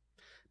in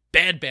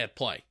bad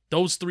play.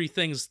 Those three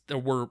things that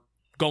were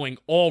going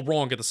all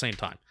wrong at the same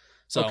time.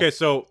 So, okay,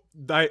 so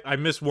I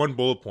missed one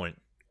bullet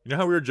point. You know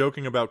how we were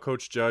joking about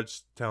Coach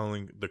Judge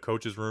telling the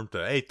coach's room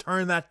to, hey,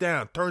 turn that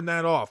down, turn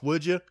that off,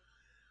 would you?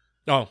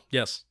 Oh,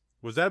 yes.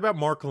 Was that about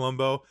Marc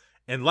Colombo?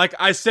 And like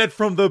I said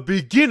from the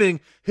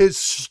beginning, his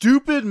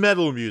stupid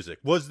metal music.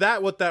 Was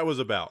that what that was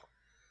about?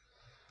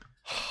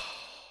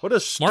 What a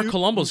Marc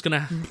Colombo's he's gonna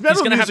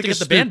have to get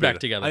the band back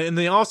together. In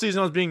the offseason,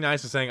 I was being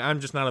nice and saying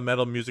I'm just not a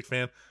metal music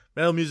fan.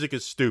 Metal music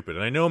is stupid,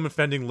 and I know I'm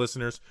offending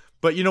listeners,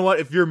 but you know what?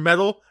 If you're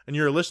metal and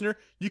you're a listener,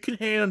 you can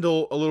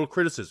handle a little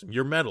criticism.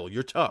 You're metal,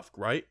 you're tough,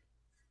 right?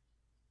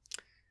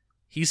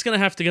 He's gonna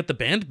have to get the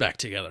band back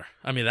together.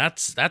 I mean,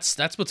 that's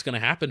what's gonna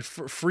happen.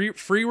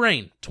 Free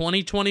Reign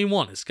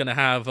 2021 is gonna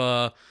have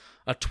a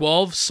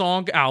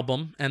 12-song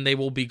album, and they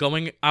will be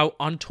going out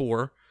on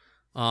tour.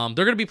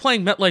 They're gonna be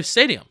playing MetLife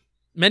Stadium.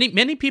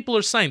 Many people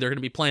are saying they're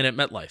gonna be playing at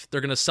MetLife.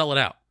 They're gonna sell it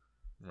out.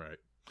 Right.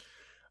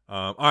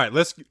 All right,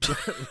 let's.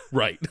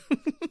 Right.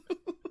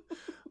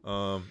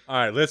 All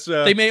right, let's.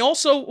 They may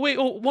also wait.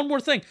 Oh, one more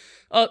thing.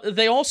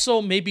 They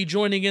also may be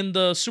joining in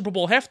the Super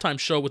Bowl halftime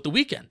show with The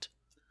Weeknd.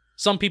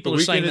 Some people are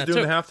saying that too. The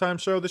Weeknd is doing the halftime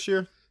show this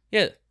year.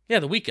 Yeah,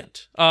 The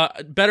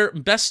Weeknd.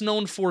 Best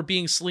known for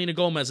being Selena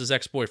Gomez's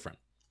ex-boyfriend.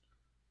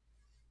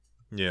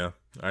 Yeah,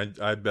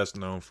 I best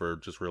known for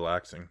just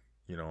relaxing.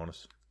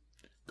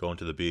 Going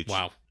to the beach.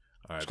 Wow.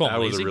 All right, that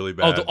was a really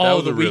bad. That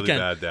was a really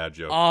bad dad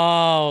joke.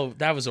 Oh,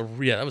 that was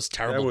terrible. That was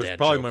probably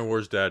joke. my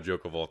worst dad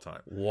joke of all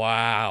time.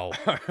 Wow.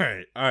 All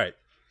right.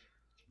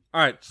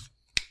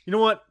 You know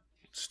what,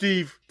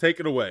 Steve,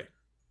 take it away.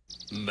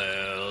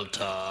 Mail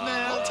time.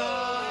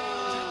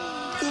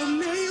 The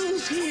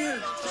mail's here.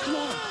 Come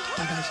on.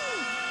 Bye, guys.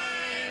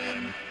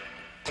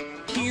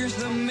 Here's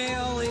the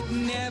mail. It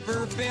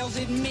never fails.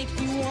 It makes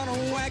me want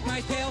to wag my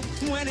tail.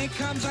 When it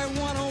comes, I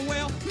want to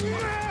wail.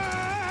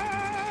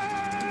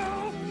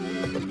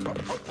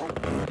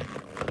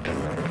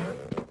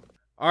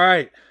 All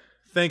right.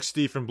 Thanks,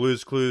 Steve from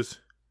Blues Clues.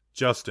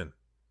 Justin,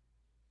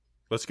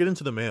 let's get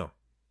into the mail.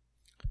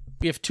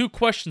 We have two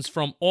questions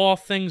from All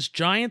Things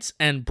Giants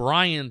and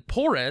Brian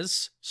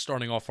Porez,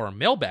 starting off our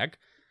mailbag.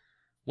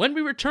 When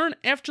we return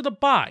after the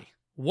bye,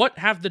 what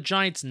have the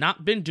Giants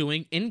not been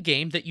doing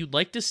in-game that you'd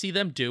like to see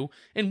them do,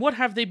 and what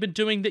have they been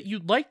doing that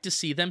you'd like to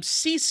see them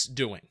cease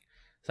doing?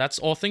 That's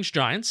All Things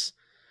Giants.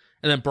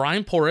 And then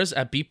Brian Porez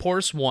at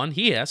BPorez1,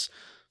 he asks,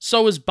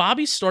 so is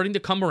Bobby starting to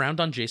come around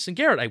on Jason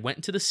Garrett? I went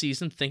into the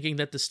season thinking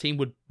that this team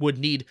would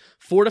need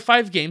 4 to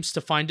 5 games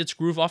to find its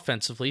groove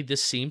offensively.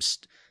 This seems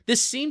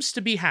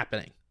to be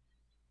happening.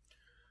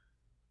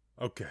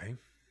 Okay.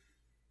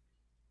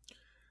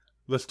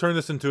 Let's turn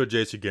this into a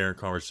Jason Garrett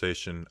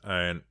conversation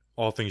and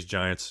All Things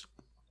Giants.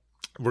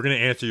 We're going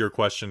to answer your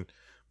question,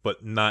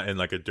 but not in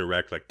like a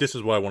direct, like, this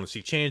is what I want to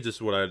see change, this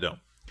is what I don't.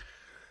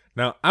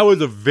 Now, I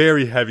was a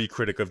very heavy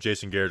critic of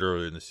Jason Garrett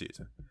earlier in the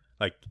season.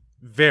 Like,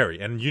 very.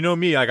 And you know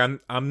me, like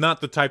I'm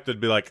not the type that'd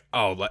be like,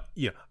 oh, like,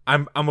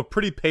 I'm a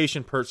pretty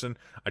patient person.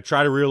 I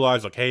try to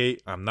realize, like, hey,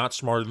 I'm not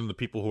smarter than the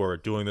people who are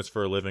doing this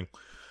for a living.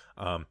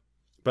 But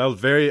I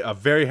was a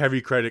very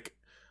heavy critic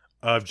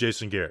of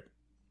Jason Garrett.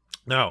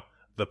 Now,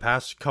 the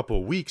past couple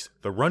of weeks,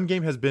 the run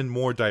game has been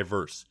more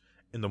diverse.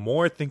 And the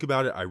more I think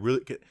about it, I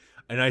really get.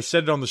 And I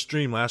said it on the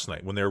stream last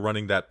night when they were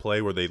running that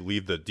play where they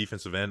leave the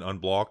defensive end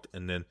unblocked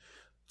and then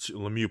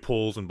Lemieux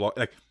pulls and block.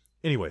 Like,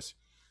 anyways,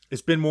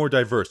 it's been more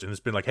diverse, and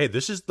it's been like, hey,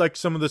 this is like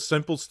some of the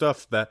simple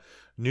stuff that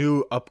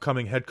new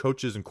upcoming head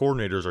coaches and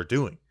coordinators are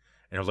doing.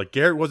 And I was like,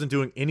 Garrett wasn't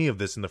doing any of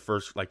this in the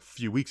first like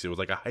few weeks. It was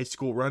like a high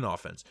school run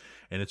offense,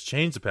 and it's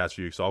changed the past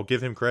few weeks. So I'll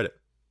give him credit.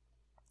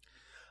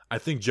 I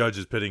think Judge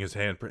is putting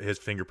his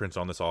fingerprints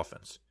on this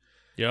offense.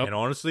 Yeah. And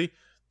honestly,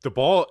 the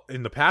ball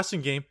in the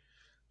passing game,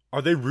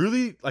 are they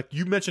really, like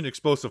you mentioned,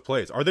 explosive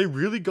plays? Are they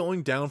really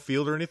going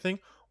downfield or anything?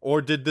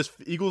 Or did this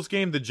Eagles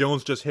game, the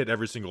Jones just hit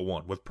every single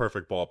one with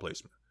perfect ball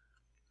placement?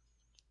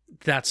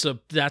 That's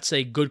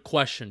a good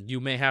question. You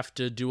may have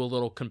to do a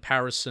little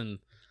comparison.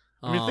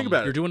 I mean, think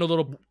about it. You're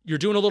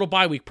doing a little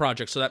bye week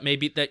project, so that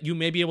you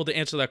may be able to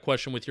answer that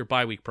question with your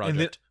bye week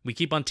project. We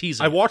keep on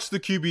teasing. I watch the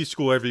QB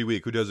School every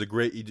week, who does a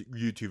great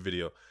YouTube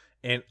video,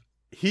 and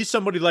he's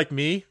somebody like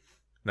me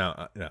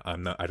Now,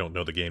 I don't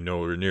know the game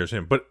nowhere near as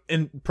him, but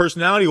in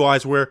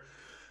personality-wise, where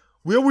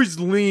we always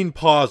lean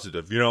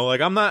positive,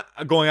 like I'm not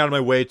going out of my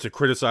way to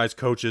criticize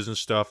coaches and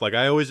stuff. Like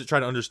I always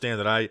try to understand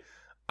that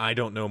I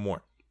don't know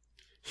more.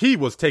 He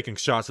was taking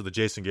shots at the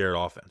Jason Garrett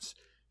offense.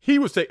 He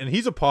was taking, and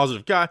he's a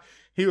positive guy.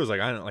 He was like,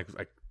 I don't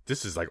like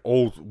this is like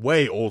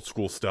way old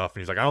school stuff.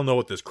 And he's like, I don't know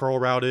what this curl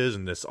route is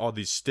and all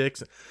these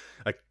sticks.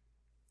 Like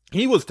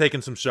he was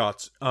taking some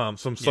shots,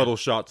 some subtle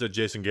shots at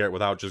Jason Garrett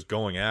without just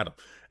going at him.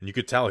 And you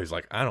could tell he's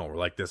like, I don't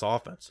like this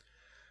offense.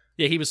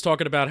 Yeah, he was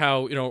talking about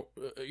how,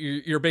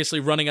 you're basically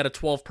running out of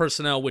 12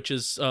 personnel, which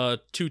is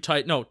two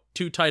tight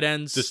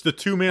ends. Just the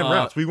two-man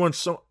routes. We run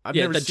I've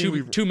never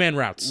seen two-man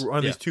routes.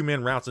 Run these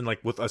two-man routes and like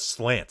with a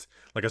slant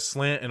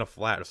and a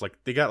flat. It's like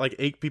they got like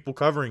 8 people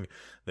covering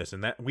this,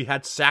 and that we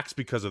had sacks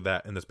because of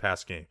that in this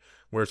past game,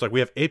 where it's like we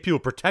have 8 people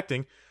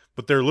protecting,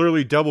 but they're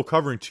literally double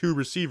covering 2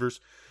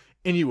 receivers.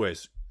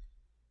 Anyways,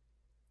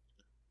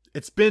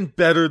 it's been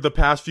better the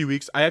past few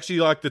weeks. I actually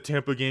like the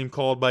Tampa game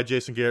called by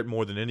Jason Garrett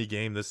more than any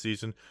game this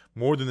season.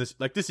 More than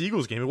this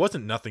Eagles game. It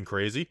wasn't nothing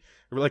crazy.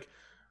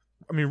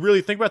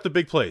 Really think about the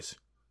big plays.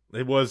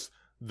 It was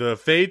the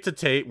fade to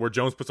Tate where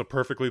Jones puts a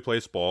perfectly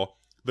placed ball.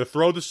 The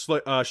throw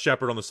to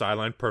Shepard on the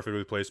sideline,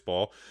 perfectly placed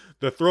ball.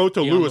 The throw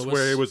to Lewis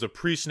where it was a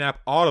pre-snap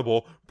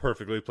audible,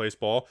 perfectly placed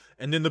ball.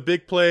 And then the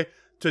big play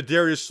to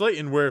Darius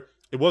Slayton where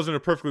it wasn't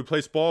a perfectly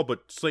placed ball,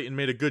 but Slayton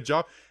made a good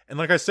job. And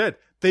like I said,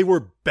 they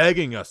were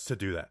begging us to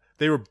do that.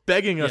 They were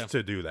begging us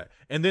to do that.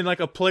 And then like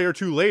a play or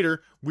two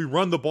later, we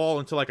run the ball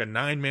into like a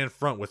 9-man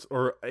front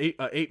or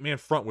 8-man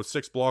front with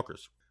 6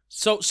 blockers.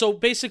 So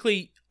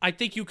basically, I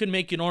think you can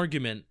make an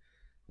argument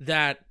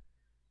that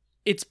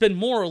it's been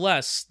more or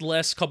less the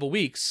last couple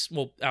weeks,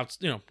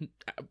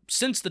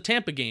 since the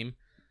Tampa game,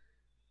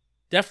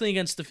 definitely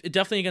against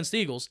the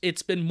Eagles,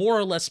 it's been more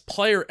or less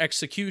player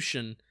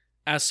execution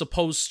as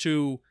opposed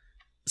to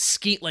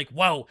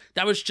wow,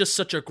 that was just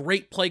such a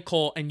great play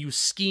call and you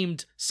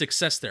schemed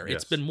success there.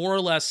 Yes. It's been more or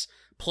less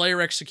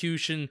player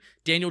execution,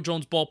 Daniel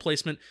Jones ball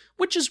placement,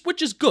 which is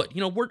good. I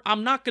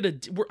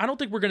don't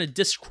think we're gonna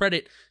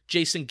discredit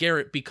Jason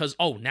Garrett because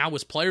now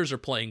his players are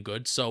playing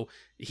good, so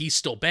he's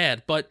still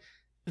bad. But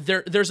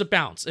there's a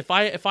balance. If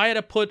I had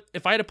to put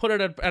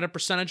it at a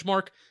percentage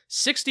mark,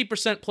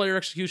 60% player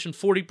execution,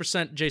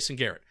 40% Jason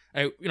Garrett.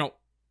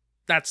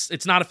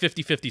 It's not a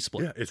 50-50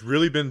 split. Yeah, it's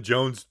really been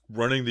Jones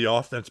running the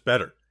offense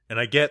better. And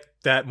I get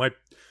that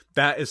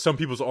that is some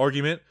people's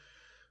argument.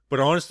 But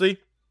honestly,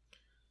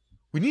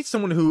 we need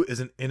someone who is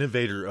an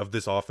innovator of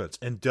this offense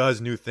and does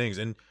new things.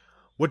 And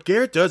what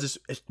Garrett does is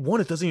one,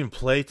 it doesn't even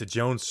play to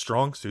Jones'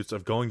 strong suits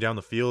of going down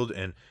the field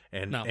and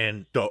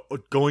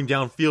going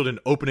downfield and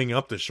opening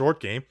up the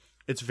short game.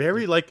 It's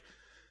very like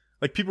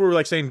people were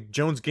like saying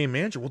Jones game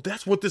manager. Well,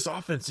 that's what this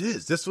offense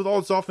is. That's what all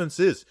this offense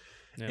is.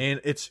 Yeah.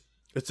 And it's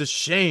a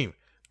shame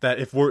that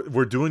if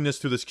we're doing this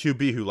to this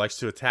QB who likes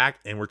to attack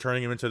and we're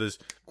turning him into this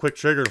quick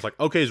trigger, it's like,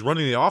 okay, he's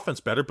running the offense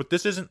better, but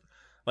this isn't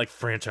like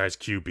franchise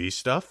QB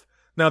stuff.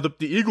 Now, the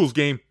Eagles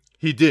game,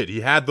 he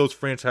had those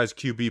franchise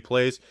QB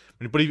plays,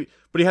 but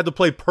he had to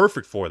play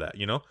perfect for that,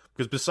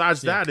 because besides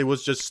that, it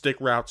was just stick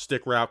route,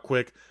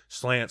 quick,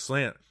 slant.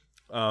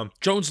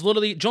 Jones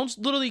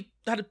literally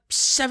had a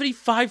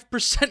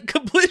 75%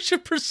 completion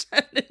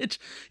percentage.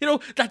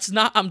 That's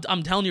not.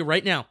 I'm telling you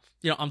right now.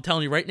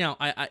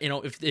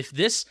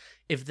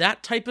 If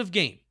that type of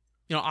game,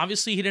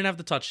 obviously he didn't have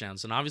the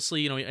touchdowns, and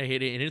obviously he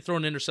didn't throw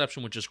an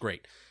interception, which is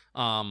great.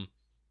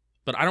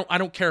 But I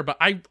don't care about.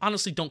 I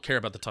honestly don't care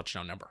about the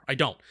touchdown number. I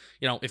don't.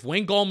 If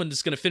Wayne Gallman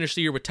is going to finish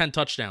the year with 10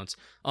 touchdowns,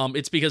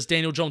 it's because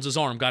Daniel Jones'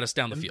 arm got us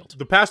down the field.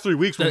 The past 3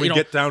 weeks, when we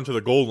get down to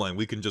the goal line,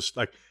 we can just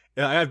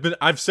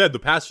I've said the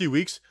past few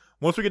weeks,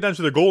 once we get down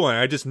to the goal line,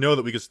 I just know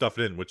that we can stuff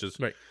it in, which is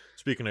right.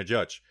 Speaking of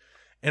Judge.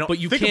 And but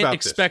you can't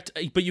expect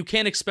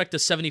a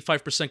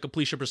 75%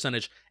 completion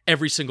percentage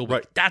every single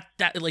week. Right.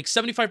 That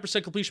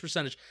 75% completion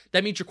percentage,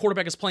 that means your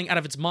quarterback is playing out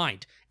of its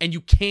mind. And you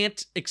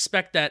can't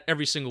expect that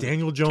every single week.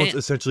 Daniel Jones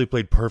essentially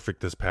played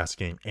perfect this past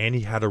game, and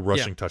he had a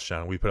rushing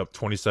touchdown. We put up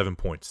 27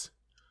 points.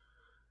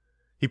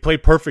 He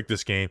played perfect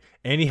this game,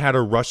 and he had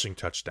a rushing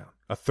touchdown.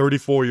 A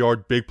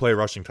 34-yard big play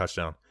rushing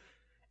touchdown.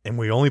 And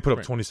we only put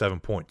up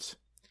 27 points.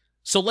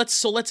 So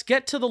let's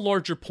get to the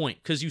larger point,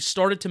 because you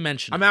started to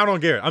mention I'm out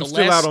on Garrett. I'm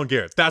still out on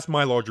Garrett. That's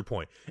my larger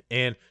point.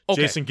 And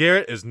Jason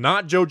Garrett is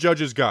not Joe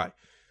Judge's guy.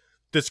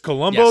 This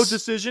Colombo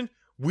decision,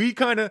 we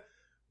try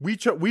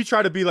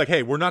to be like,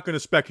 hey, we're not going to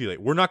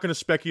speculate. We're not going to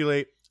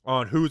speculate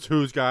on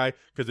who's guy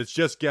because it's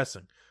just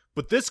guessing.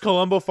 But this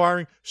Colombo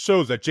firing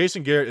shows that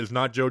Jason Garrett is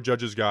not Joe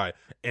Judge's guy,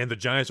 and the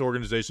Giants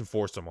organization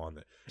forced him on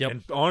it. Yep.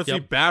 And honestly,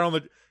 bad on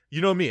the.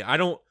 You know me, I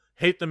don't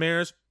hate the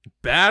Mariners.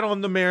 Bad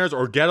on the Mariners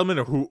or Gettleman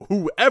or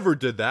whoever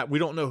did that. We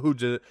don't know who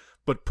did it,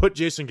 but put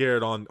Jason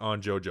Garrett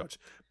on Joe Judge.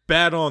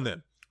 Bad on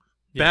them.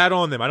 Yeah. Bad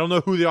on them. I don't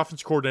know who the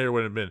offensive coordinator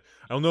would have been.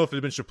 I don't know if it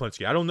had been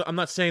Shaplinski. I'm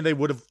not saying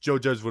Joe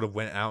Judge would have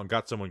went out and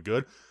got someone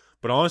good,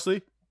 but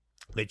honestly,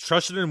 they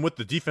trusted him with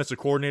the defensive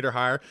coordinator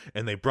hire,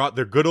 and they brought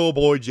their good old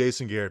boy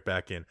Jason Garrett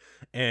back in.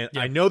 And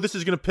I know this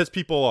is going to piss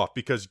people off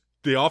because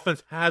the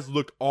offense has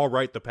looked all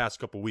right the past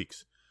couple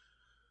weeks.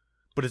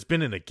 but it's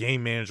been in a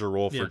game manager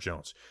role for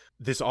Jones.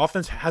 This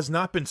offense has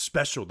not been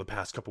special the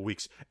past couple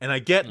weeks. And I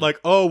get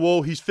oh,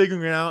 well, he's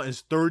figuring it out in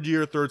his third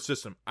year, third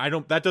system.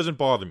 That doesn't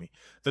bother me.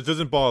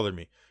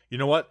 You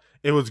know what?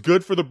 It was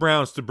good for the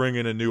Browns to bring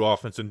in a new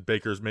offense in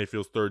Baker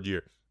Mayfield's third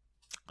year.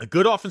 A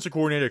good offensive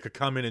coordinator could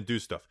come in and do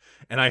stuff.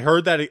 And I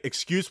heard that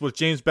excuse with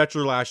James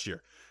Bettcher last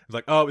year. It's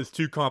like, oh, it's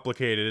too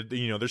complicated.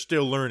 They're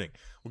still learning.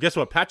 Well, guess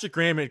what? Patrick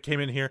Graham came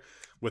in here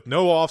with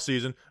no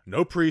offseason,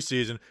 no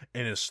preseason,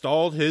 and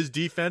installed his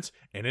defense.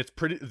 And it's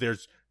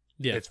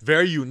it's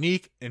very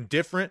unique and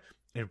different.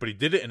 But he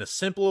did it in a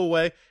simpler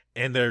way,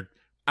 and they're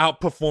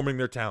outperforming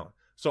their talent.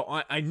 So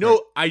I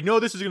know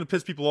this is going to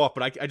piss people off,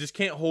 but I just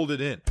can't hold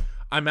it in.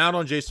 I'm out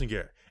on Jason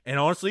Garrett. And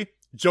honestly,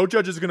 Joe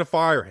Judge is going to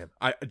fire him.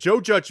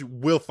 Joe Judge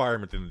will fire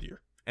him at the end of the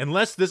year.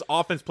 Unless this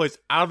offense plays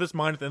out of its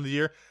mind at the end of the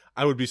year,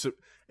 I would be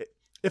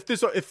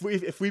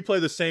if we play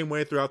the same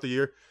way throughout the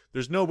year,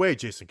 there's no way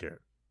Jason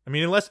Garrett. I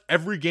mean, unless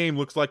every game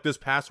looks like this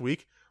past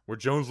week where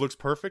Jones looks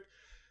perfect,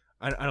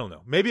 I don't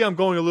know. Maybe I'm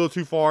going a little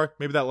too far.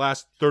 Maybe that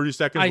last 30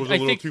 seconds was a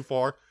little too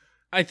far.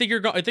 I think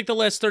I think the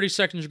last 30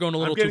 seconds you're going a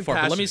little too far.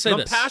 But let me say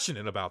this. I'm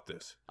passionate about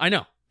this. I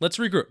know. Let's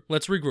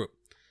regroup.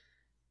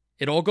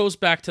 It all goes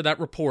back to that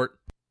report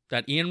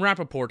that Ian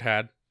Rappaport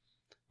had,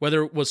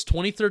 whether it was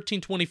 2013,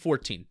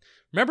 2014.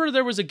 Remember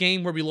there was a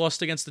game where we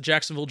lost against the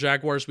Jacksonville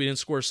Jaguars. We didn't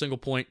score a single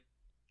point.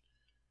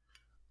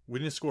 We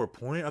didn't score a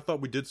point? I thought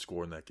we did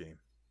score in that game.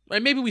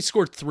 Maybe we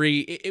scored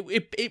 3.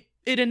 It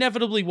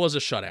inevitably was a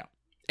shutout.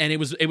 And it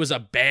was a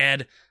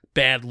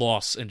bad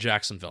loss in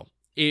Jacksonville.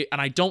 And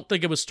I don't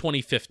think it was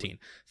 2015.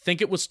 I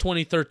think it was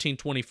 2013,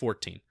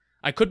 2014.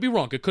 I could be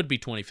wrong. It could be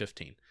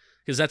 2015.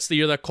 Because that's the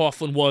year that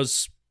Coughlin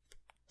was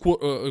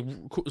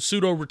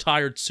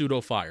pseudo-retired,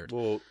 pseudo-fired.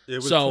 Well, it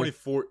was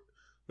 24.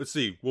 Let's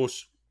see. Well,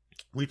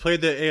 we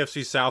played the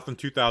AFC South in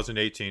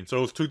 2018, so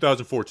it was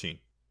 2014.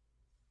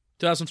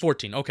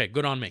 2014. Okay,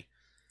 good on me.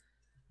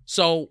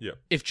 So,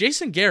 if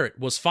Jason Garrett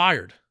was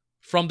fired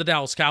from the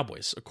Dallas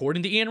Cowboys,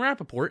 according to Ian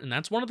Rappaport, and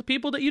that's one of the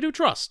people that you do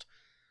trust,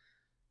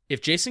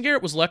 if Jason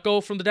Garrett was let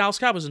go from the Dallas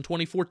Cowboys in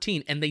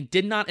 2014 and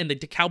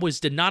the Cowboys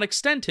did not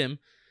extend him,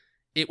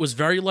 it was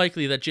very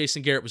likely that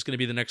Jason Garrett was going to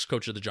be the next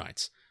coach of the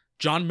Giants.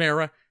 John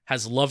Mara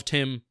has loved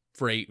him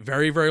for a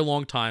very, very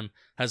long time,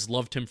 has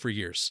loved him for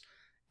years.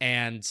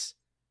 And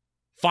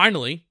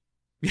finally,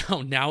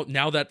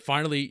 now that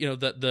finally,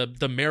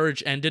 the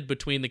marriage ended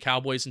between the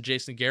Cowboys and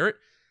Jason Garrett,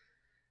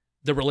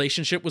 the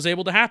relationship was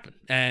able to happen.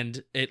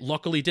 And it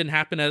luckily didn't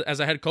happen as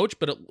a head coach,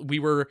 but we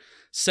were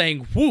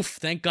saying, woof,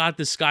 thank God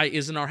this guy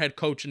isn't our head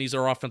coach and he's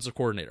our offensive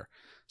coordinator.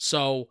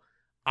 So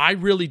I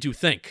really do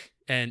think,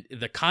 and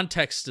the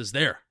context is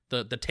there,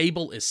 the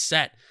table is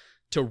set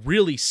to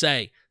really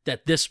say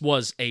that this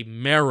was a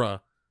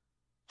Mara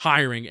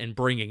hiring and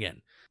bringing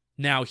in.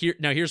 Now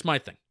here's my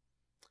thing.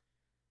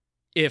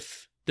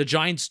 If the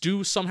Giants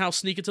do somehow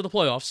sneak into the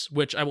playoffs,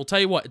 which I will tell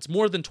you what, it's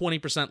more than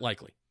 20%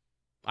 likely.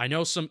 I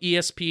know some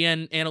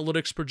ESPN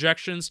analytics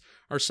projections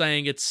are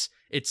saying it's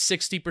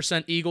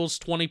 60% Eagles,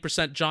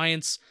 20%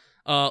 Giants,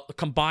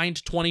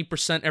 combined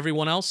 20%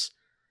 everyone else.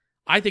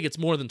 I think it's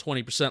more than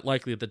 20%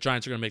 likely that the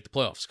Giants are going to make the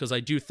playoffs because I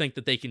do think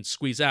that they can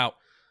squeeze out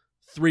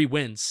 3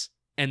 wins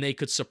and they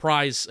could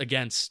surprise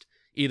against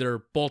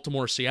either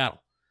Baltimore or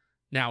Seattle.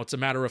 Now it's a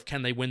matter of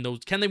can they win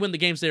the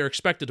games they are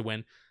expected to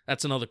win?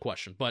 That's another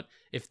question. But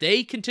if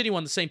they continue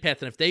on the same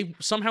path and if they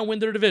somehow win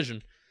their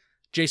division,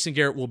 Jason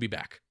Garrett will be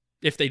back.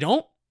 If they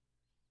don't,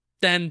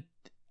 then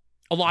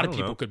a lot of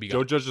people could be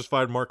gone. Joe Judge just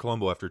fired Marc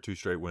Colombo after 2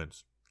 straight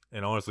wins.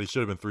 And honestly, it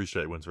should have been 3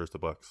 straight wins versus the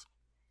Bucs.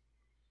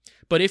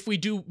 But if we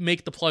do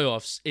make the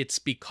playoffs, it's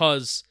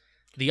because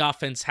the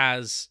offense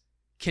has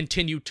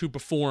continued to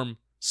perform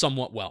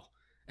somewhat well.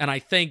 And I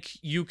think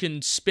you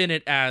can spin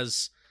it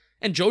as,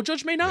 and Joe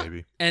Judge may not.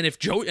 Maybe. And if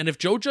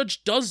Joe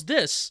Judge does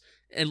this,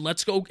 and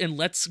let's go of Garrett.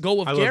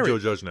 I love Joe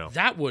Judge now.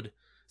 That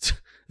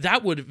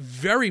would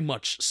very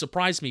much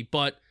surprise me.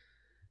 But,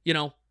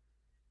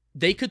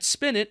 they could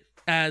spin it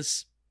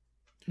as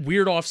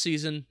weird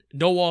offseason,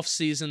 no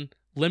offseason,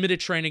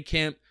 limited training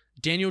camp,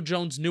 Daniel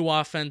Jones' new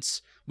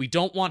offense. We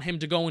don't want him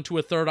to go into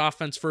a third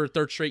offense for a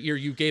third straight year.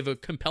 You gave a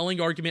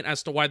compelling argument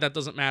as to why that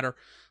doesn't matter.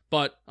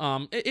 But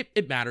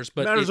it matters.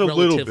 But it matters a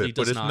little bit,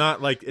 but it's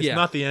not like it's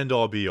not the end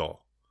all be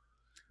all.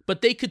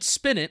 But they could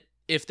spin it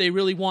if they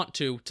really want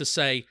to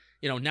say,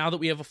 now that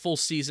we have a full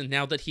season,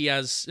 now that he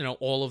has,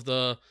 all of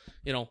the,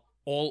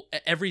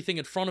 everything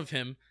in front of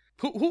him.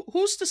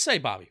 Who's to say,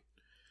 Bobby?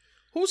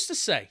 Who's to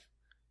say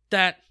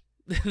that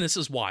this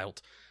is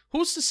wild?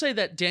 Who's to say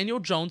that Daniel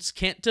Jones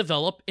can't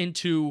develop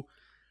into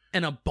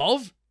an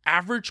above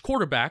average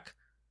quarterback,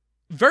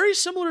 very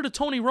similar to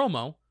Tony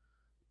Romo,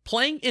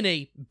 playing in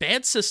a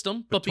bad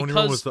system, but Tony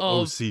because Romo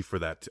was the OC for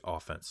that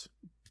offense.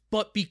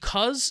 But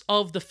because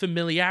of the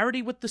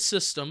familiarity with the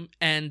system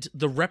and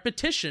the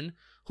repetition,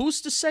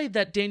 who's to say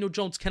that Daniel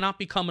Jones cannot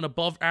become an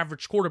above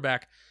average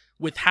quarterback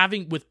with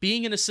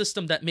being in a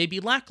system that may be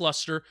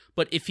lackluster,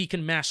 but if he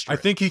can master it? I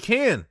think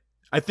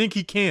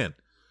he can.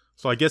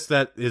 So I guess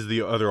that is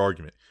the other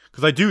argument.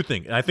 Because I do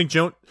think, and I think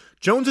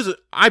Jones is.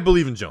 I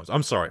believe in Jones.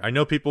 I'm sorry. I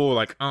know people are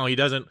like, oh, he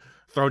doesn't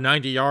throw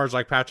 90 yards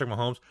like Patrick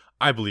Mahomes.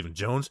 I believe in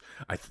Jones.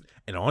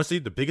 And honestly,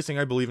 the biggest thing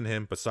I believe in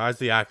him, besides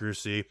the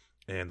accuracy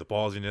and the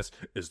ballsiness,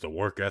 is the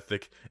work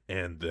ethic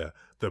and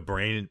the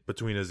brain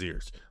between his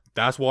ears.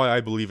 That's why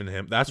I believe in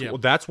him.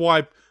 That's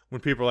why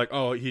when people are like,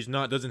 oh,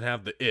 doesn't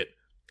have the it.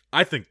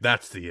 I think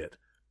that's the it.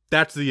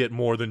 That's the it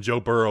more than Joe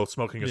Burrow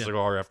smoking a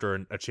cigar after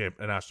a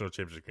national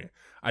championship game.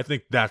 I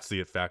think that's the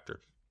it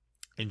factor.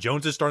 And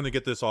Jones is starting to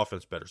get this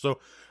offense better. So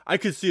I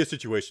could see a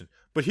situation.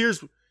 But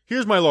here's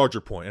my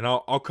larger point, and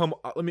I'll come.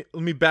 Let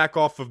me back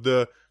off of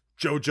the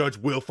Joe Judge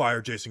will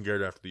fire Jason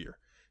Garrett after the year.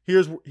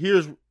 Here's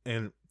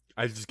and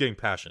I'm just getting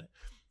passionate.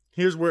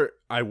 Here's where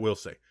I will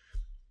say,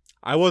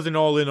 I wasn't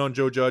all in on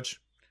Joe Judge.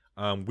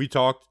 We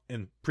talked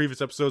in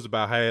previous episodes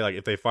about, hey, like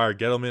if they fire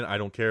Gettleman, I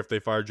don't care if they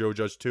fire Joe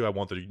Judge too. I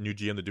want the new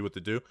GM to do what they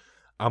do.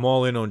 I'm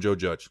all in on Joe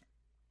Judge.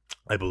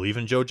 I believe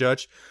in Joe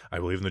Judge. I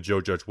believe in the Joe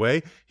Judge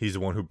way. He's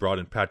the one who brought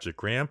in Patrick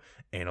Graham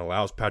and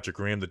allows Patrick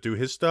Graham to do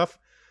his stuff.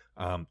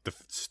 The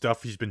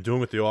stuff he's been doing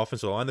with the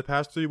offensive line the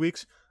past 3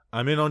 weeks.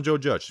 I'm in on Joe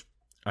Judge.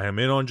 I am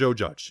in on Joe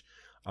Judge.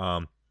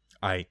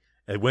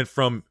 It went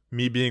from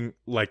me being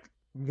like,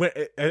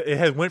 it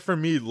has went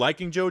from me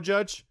liking Joe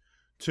Judge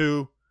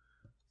to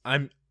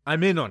I'm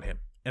in on him.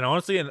 And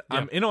honestly,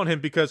 I'm in on him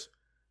because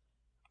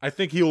I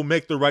think he will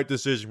make the right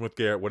decision with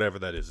Garrett, whatever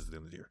that is at the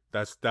end of the year.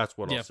 That's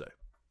what I'll say.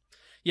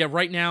 Yeah,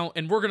 right now,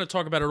 and we're going to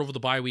talk about it over the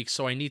bye week,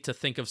 so I need to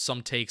think of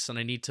some takes, and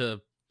I need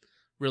to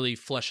really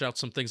flesh out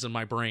some things in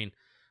my brain.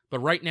 But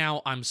right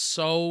now, I'm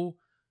so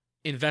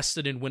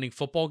invested in winning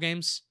football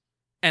games,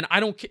 and I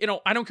don't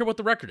care what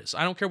the record is.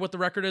 I don't care what the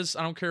record is.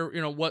 I don't care,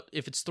 what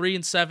if it's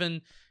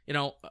 3-7.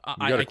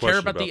 I care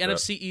about the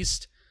NFC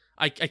East.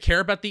 I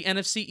care about the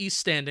NFC East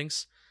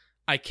standings.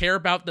 I care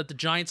about that the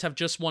Giants have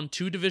just won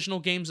 2 divisional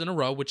games in a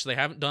row, which they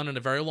haven't done in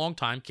a very long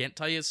time. Can't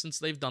tell you since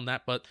they've done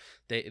that, but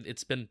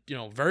it's been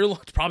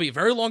probably a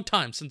very long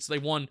time since they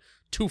won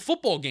 2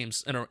 football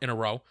games in a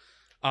row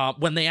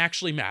when they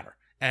actually matter.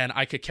 And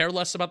I could care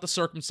less about the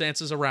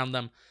circumstances around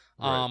them.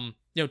 Right.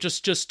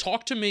 Just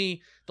talk to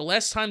me. The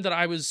last time that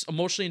I was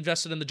emotionally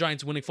invested in the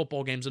Giants winning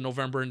football games in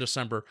November and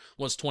December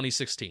was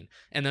 2016,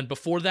 and then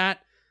before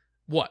that,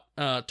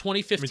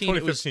 2015. 2015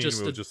 it was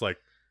just like.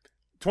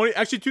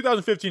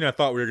 2015, I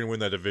thought we were going to win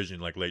that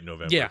division like late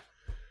November. Yeah,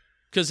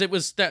 because it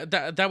was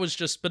that was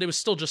just, but it was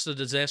still just a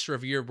disaster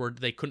of a year where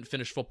they couldn't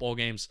finish football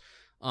games.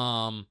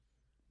 And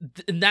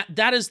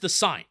that is the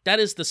sign. That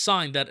is the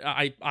sign that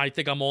I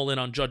think I'm all in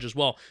on Judge as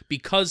well,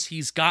 because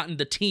he's gotten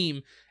the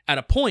team at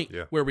a point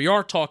where we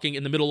are talking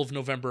in the middle of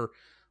November.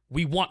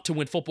 We want to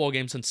win football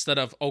games instead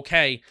of,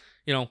 okay,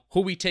 who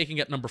are we taking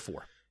at number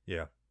 4?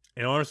 Yeah,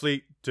 and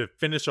honestly, to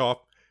finish off,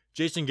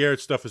 Jason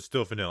Garrett's stuff is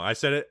still vanilla. I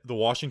said it the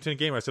Washington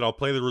game. I said I'll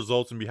play the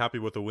results and be happy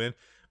with the win,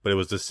 but it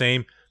was the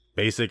same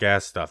basic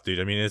ass stuff,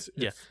 dude. I mean,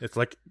 it's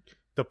like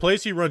the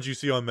plays he runs you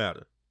see on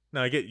Madden.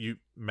 Now I get you,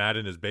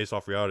 Madden is based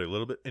off reality a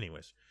little bit.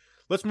 Anyways,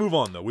 let's move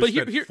on though. But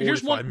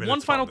here's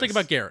one final thing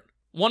about Garrett.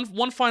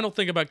 One final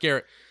thing about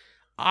Garrett.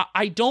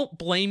 I don't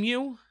blame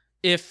you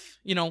if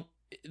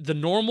the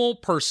normal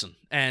person,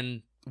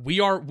 and we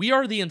are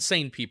the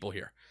insane people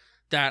here,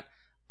 that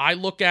I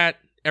look at.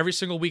 Every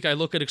single week, I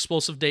look at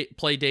explosive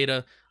play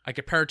data. I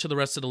compare it to the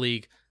rest of the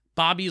league.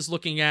 Bobby is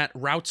looking at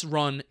routes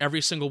run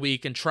every single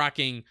week and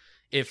tracking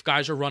if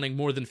guys are running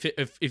more than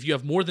if you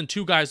have more than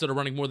 2 guys that are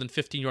running more than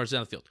 15 yards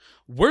down the field.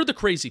 We're the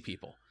crazy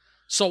people.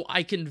 So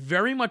I can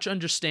very much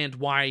understand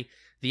why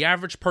the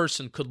average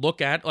person could look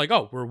at, like,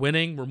 oh, we're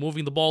winning, we're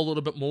moving the ball a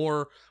little bit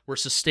more, we're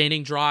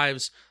sustaining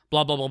drives,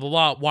 blah, blah, blah, blah,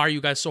 blah. Why are you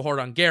guys so hard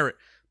on Garrett?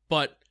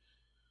 But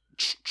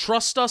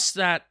trust us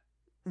that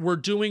we are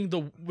doing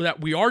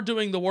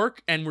the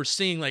work, and we're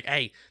seeing like,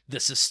 hey,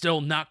 this is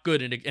still not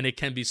good, and it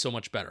can be so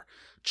much better.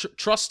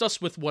 Trust us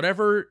with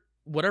whatever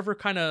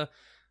kind of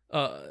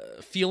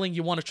feeling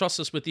you want to trust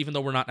us with, even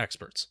though we're not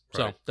experts.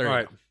 So there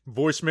you go.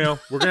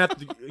 Voicemail. We're gonna have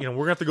to we're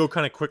gonna have to go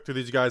kind of quick through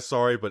these guys.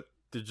 Sorry, but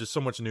there's just so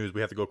much news.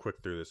 We have to go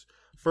quick through this.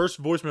 First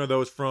voicemail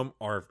though is from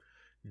our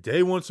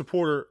day one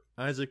supporter,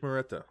 Isaac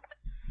Moretta.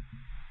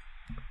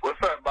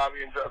 What's up,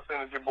 Bobby and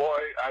Justin? It's your boy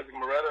Isaac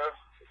Moretta.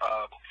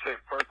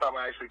 First time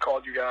I actually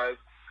called you guys.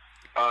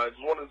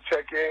 Just wanted to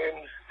check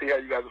in, see how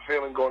you guys are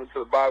feeling going into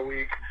the bye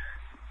week.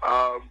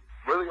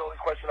 Really, the only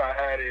question I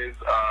had is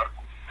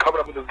coming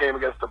up with this game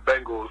against the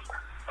Bengals.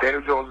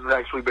 Daniel Jones has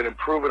actually been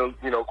improving,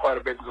 quite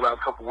a bit in the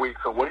last couple of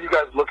weeks. So, what are you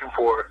guys looking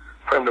for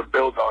him to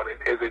build on it?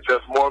 Is it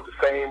just more of the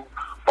same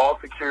ball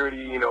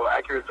security,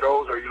 accurate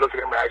throws, or are you looking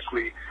at him to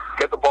actually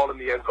get the ball in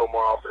the end zone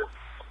more often?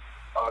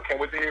 Can't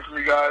wait to hear from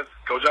you guys.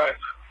 Go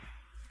Giants!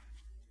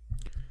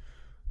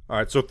 All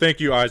right, so thank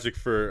you, Isaac,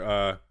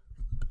 for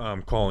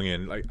calling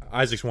in. Like,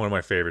 Isaac's one of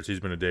my favorites. He's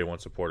been a day one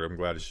supporter. I'm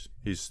glad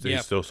he's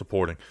still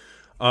supporting.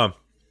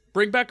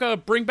 Bring back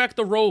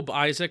the robe,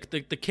 Isaac,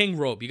 the king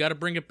robe. You got to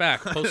bring it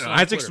back.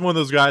 Isaac's one of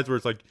those guys where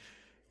it's like,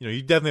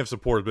 you definitely have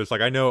supporters, but it's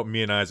like I know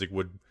me and Isaac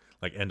would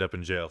like end up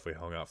in jail if we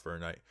hung out for a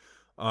night.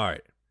 All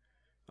right,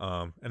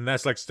 and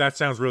that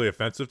sounds really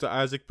offensive to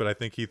Isaac, but I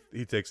think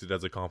he takes it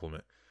as a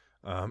compliment.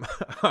 All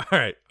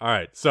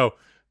right. So,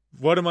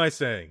 what am I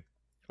saying?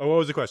 Oh, what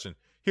was the question?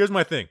 Here's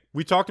my thing.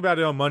 We talked about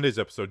it on Monday's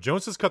episode.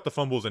 Jones has cut the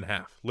fumbles in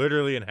half,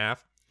 literally in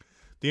half.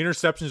 The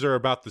interceptions are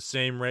about the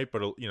same rate,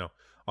 but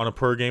on a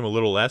per game, a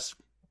little less.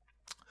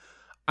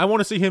 I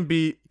want to see him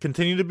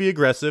continue to be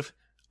aggressive.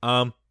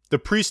 The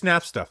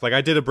pre-snap stuff, like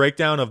I did a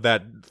breakdown of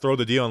that throw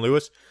to Dion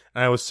Lewis,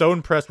 and I was so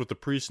impressed with the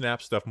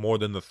pre-snap stuff more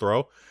than the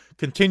throw.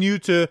 Continue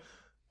to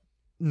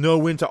know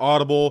when to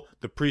audible,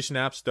 the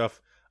pre-snap stuff.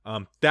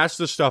 That's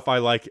the stuff I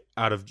like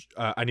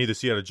I need to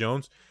see out of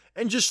Jones.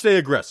 And just stay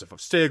aggressive.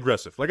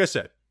 Like I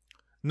said,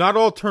 not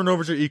all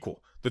turnovers are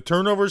equal. The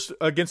turnovers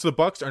against the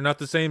Bucs are not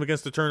the same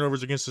against the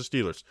turnovers against the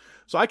Steelers.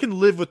 So I can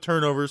live with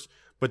turnovers,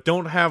 but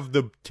don't have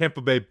the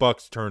Tampa Bay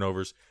Bucs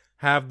turnovers.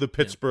 Have the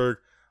Pittsburgh,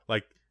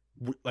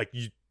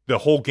 the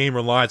whole game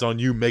relies on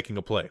you making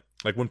a play.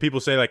 Like when people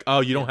say like,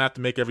 oh, you don't have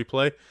to make every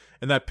play.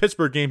 In that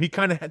Pittsburgh game, he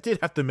kind of did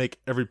have to make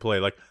every play.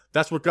 Like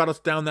that's what got us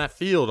down that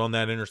field on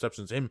that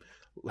interceptions. Him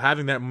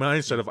having that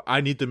mindset of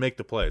I need to make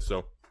the play.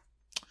 So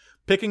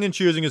picking and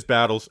choosing his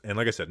battles. And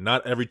like I said,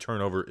 not every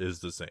turnover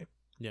is the same.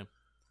 Yeah.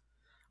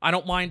 I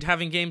don't mind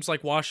having games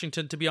like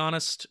Washington, to be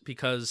honest,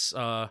 because,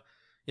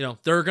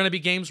 there are going to be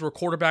games where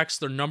quarterbacks,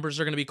 their numbers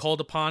are going to be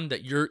called upon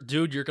that you're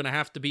going to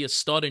have to be a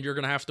stud and you're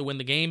going to have to win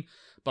the game.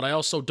 But I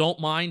also don't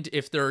mind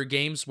if there are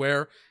games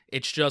where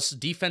it's just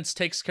defense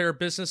takes care of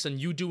business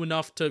and you do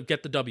enough to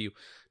get the W.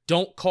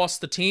 Don't cost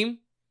the team.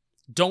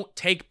 Don't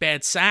take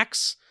bad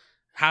sacks.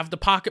 Have the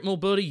pocket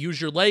mobility. Use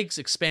your legs.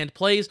 Expand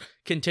plays.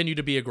 Continue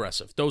to be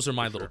aggressive. Those are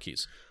my little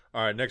keys.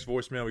 All right, next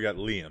voicemail, we got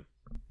Liam.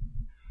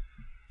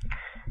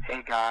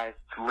 Hey guys,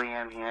 it's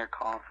Liam here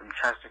calling from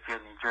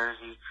Chesterfield, New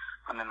Jersey.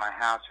 I'm in my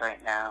house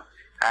right now.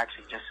 I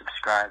actually just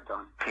subscribed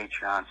on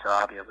Patreon, so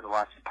I'll be able to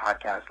watch the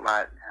podcast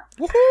live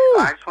now. Woohoo!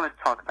 I just want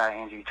to talk about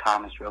Andrew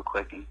Thomas real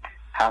quick and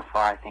how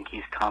far I think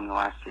he's come the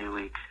last 3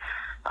 weeks.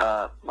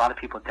 A lot of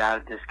people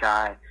doubted this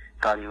guy,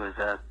 thought he was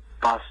a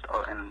bust,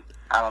 and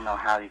I don't know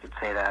how you could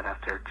say that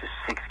after just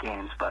 6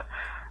 games, but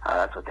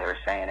that's what they were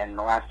saying. And in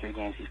the last 3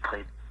 games, he's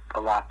played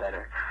a lot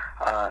better.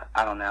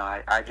 I don't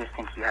know. I just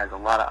think he has a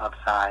lot of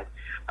upside.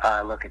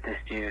 Look at this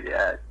dude.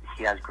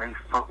 He has great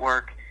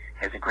footwork.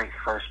 He has a great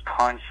first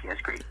punch. He has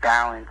great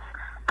balance.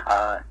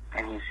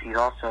 And he's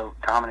also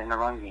dominant in the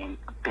run game.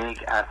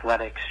 Big,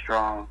 athletic,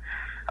 strong.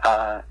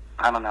 I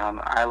don't know.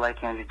 I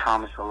like Andrew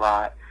Thomas a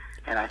lot.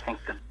 And I think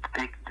the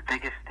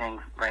biggest thing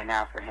right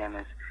now for him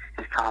is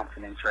his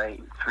confidence,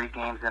 right? 3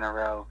 games in a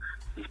row,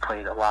 he's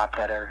played a lot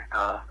better.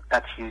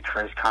 That's huge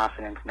for his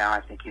confidence. Now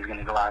I think he's going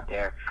to go out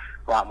there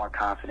a lot more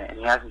confident. And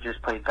he hasn't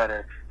just played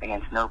better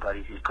against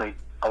nobodies. He's played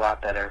a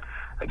lot better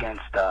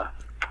against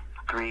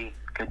 3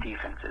 good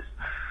defenses.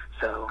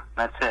 So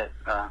that's it.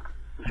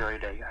 Enjoy your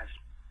day, guys.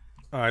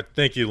 All right,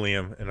 thank you,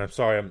 Liam. And I'm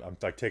sorry I'm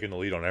like taking the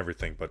lead on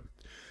everything, but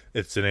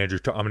I'm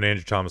an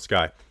Andrew Thomas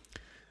guy.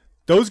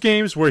 Those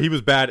games where he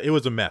was bad, it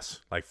was a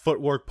mess. Like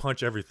footwork,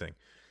 punch, everything.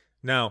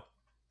 Now,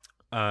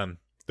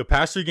 the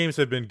past 3 games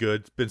have been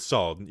good, been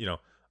solid.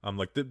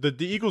 Like the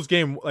Eagles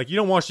game, like you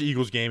don't watch the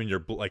Eagles game and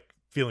you're like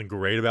feeling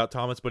great about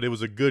Thomas, but it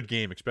was a good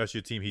game, especially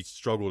a team he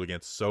struggled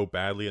against so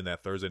badly in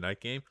that Thursday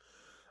night game.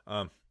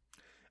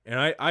 And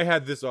I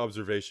had this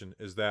observation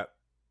is that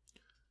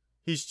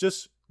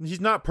he's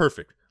not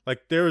perfect.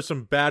 Like there was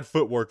some bad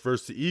footwork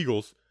versus the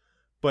Eagles,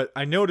 but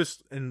I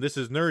noticed, and this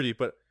is nerdy,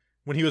 but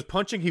when he was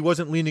punching, he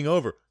wasn't leaning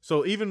over.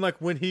 So even like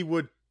when he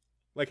would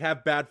like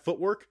have bad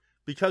footwork,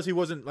 because he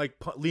wasn't like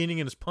leaning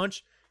in his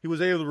punch, he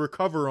was able to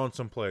recover on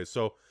some plays.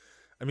 So,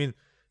 I mean,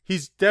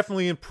 he's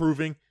definitely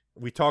improving.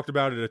 We talked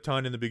about it a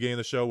ton in the beginning of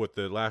the show with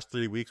the last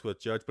 3 weeks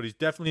with Judge, but he's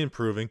definitely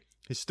improving.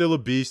 He's still a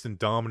beast and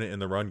dominant in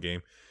the run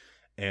game.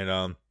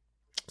 And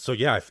so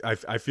yeah,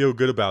 I feel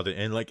good about it.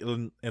 And like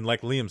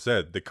Liam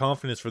said, the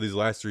confidence for these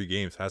last 3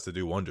 games has to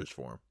do wonders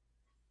for him.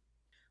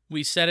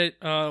 We said it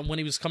when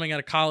he was coming out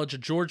of college at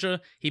Georgia.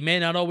 He may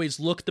not always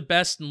look the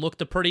best and look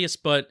the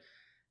prettiest, but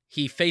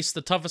he faced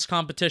the toughest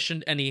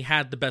competition and he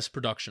had the best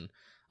production.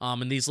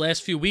 In these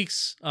last few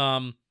weeks,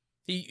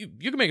 you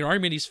can make an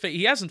argument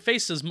he hasn't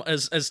faced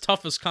as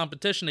toughest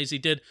competition as he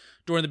did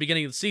during the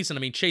beginning of the season. I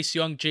mean, Chase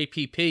Young,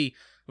 JPP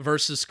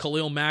versus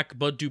Khalil Mack,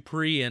 Bud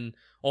Dupree, and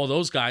all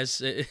those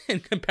guys. In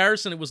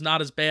comparison, it was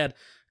not as bad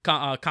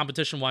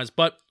competition-wise,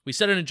 but we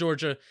said it in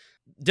Georgia.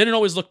 Didn't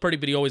always look pretty,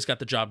 but he always got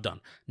the job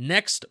done.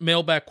 Next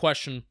mailbag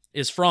question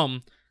is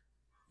from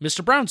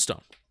Mr.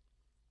 Brownstone.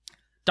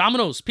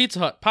 Domino's, Pizza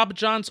Hut, Papa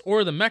John's,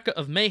 or the Mecca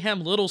of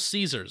Mayhem, Little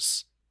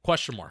Caesars?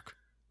 Question mark.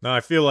 Now,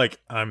 I feel like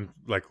I'm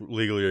like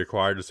legally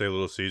required to say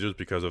Little Caesars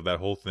because of that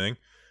whole thing.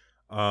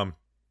 I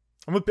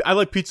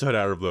like Pizza Hut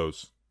out of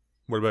those.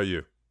 What about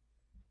you?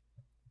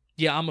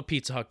 Yeah, I'm a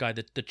Pizza Hut guy.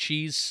 The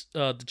cheese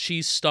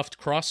stuffed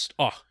crust.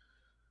 Oh.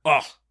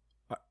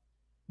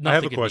 I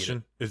have a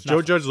question. Is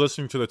Joe Judge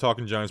listening to the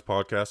Talking Giants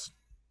podcast?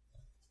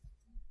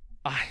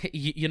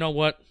 You know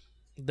what?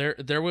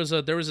 There was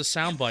a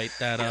soundbite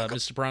that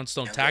Mr.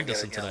 Brownstone tagged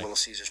us in today. Little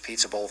Caesars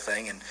Pizza Bowl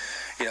thing, and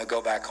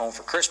go back home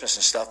for Christmas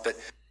and stuff. But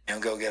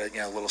go get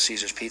a Little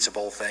Caesars pizza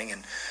bowl thing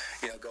and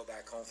go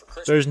back home for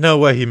Christmas. There's no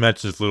way he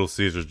mentions Little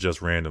Caesars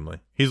just randomly.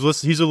 He's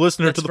a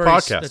listener to the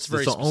podcast. That's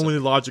the only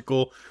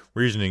logical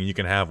reasoning you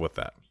can have with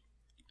that.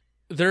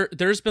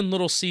 There's been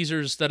Little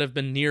Caesars that have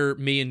been near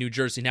me in New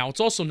Jersey. Now, it's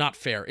also not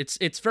fair.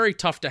 It's very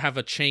tough to have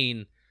a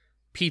chain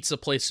pizza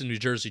place in New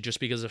Jersey just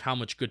because of how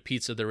much good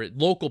pizza there is,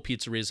 local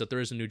pizzerias that there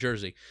is in New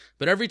Jersey.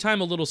 But every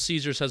time a Little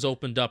Caesars has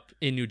opened up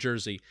in New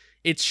Jersey,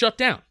 it's shut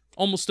down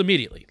almost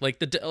immediately. Like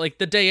the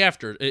day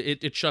after,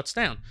 it shuts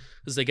down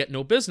because they get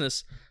no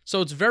business.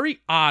 So it's very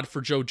odd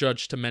for Joe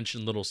Judge to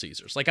mention Little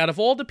Caesars. Like out of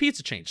all the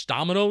pizza chains,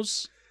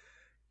 Domino's.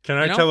 Can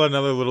I tell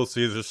another Little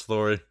Caesars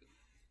story?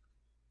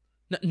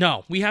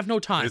 No, we have no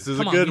time. This is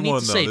a good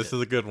one, though. This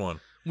is a good one.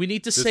 We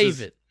need to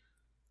save it.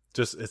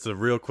 It's a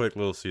real quick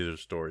Little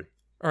Caesars story.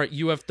 All right,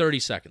 you have 30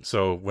 seconds.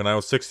 So when I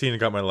was 16 and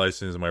got my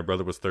license, and my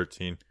brother was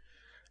 13,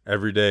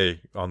 every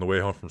day on the way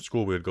home from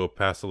school, we would go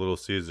past the Little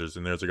Caesars,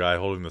 and there's a guy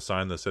holding the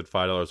sign that said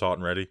 $5 hot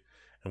and ready.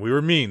 And we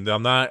were mean.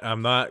 I'm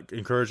not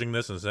encouraging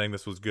this and saying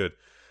this was good.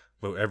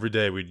 But every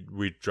day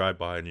we'd drive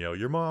by and yell,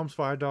 "Your mom's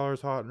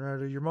 $5 hot and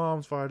ready. Your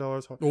mom's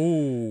 $5 hot."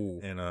 Ooh.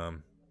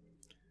 And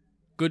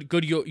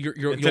Good. Your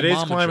in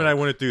today's climate, joke. I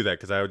wouldn't do that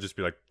because I would just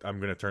be like, I'm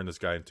going to turn this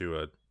guy into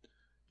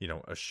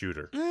a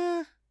shooter.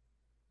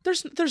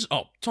 There's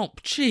don't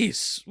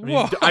jeez.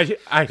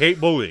 I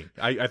hate bullying.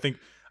 I think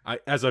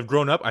as I've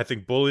grown up, I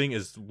think bullying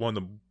is one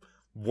of the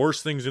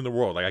worst things in the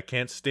world. Like I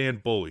can't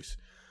stand bullies.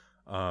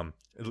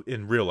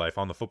 In real life,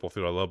 on the football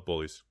field, I love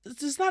bullies.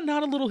 Is that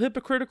not a little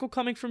hypocritical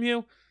coming from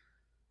you?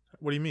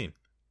 What do you mean?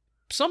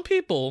 Some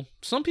people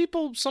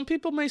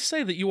may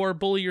say that you are a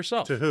bully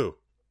yourself. To who?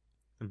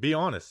 And be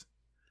honest.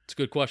 It's a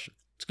good question.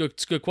 It's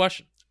a good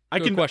question. I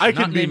can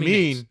be mean,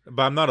 names.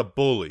 But I'm not a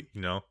bully,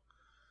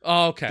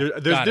 Oh, okay.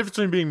 There's a difference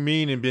between being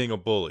mean and being a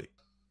bully.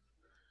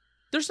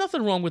 There's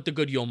nothing wrong with the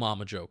good yo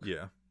mama joke.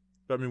 Yeah.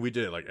 But I mean, we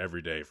did it like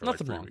every day for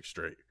nothing 3 wrong. weeks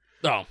straight.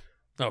 Oh,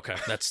 okay.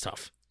 That's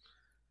tough.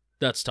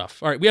 That's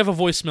tough. All right, we have a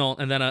voicemail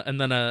and then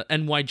a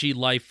NYG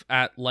Life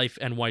at Life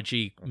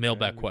NYG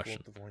mailbag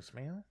question. The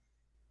voicemail.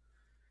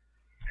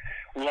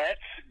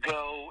 Let's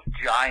go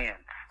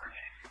Giants.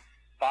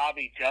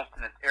 Bobby,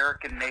 Justin, it's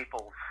Eric in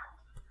Naples.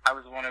 I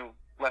was the one who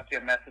left you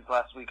a message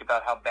last week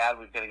about how bad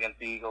we've been against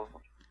the Eagles.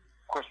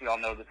 Of course, we all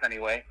know this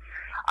anyway.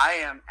 I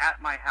am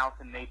at my house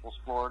in Naples,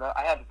 Florida.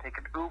 I had to take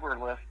an Uber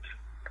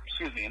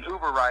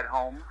ride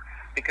home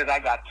because I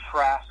got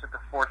trashed at the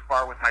sports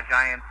bar with my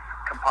Giants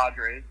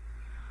compadres.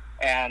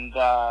 And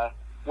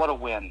what a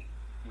win.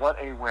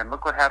 What a win.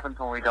 Look what happens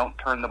when we don't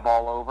turn the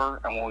ball over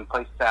and when we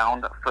play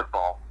sound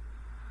football.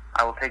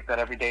 I will take that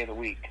every day of the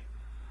week.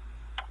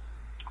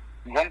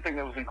 One thing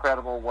that was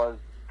incredible was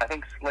I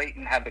think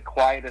Slayton had the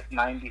quietest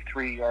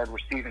 93-yard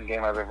receiving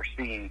game I've ever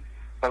seen,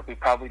 but we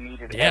probably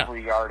needed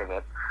every yard of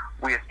it.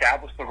 We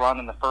established the run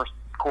in the first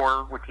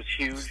quarter, which was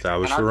huge.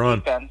 Established the run.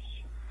 Defense,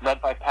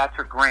 led by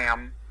Patrick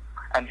Graham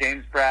and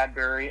James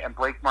Bradbury and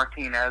Blake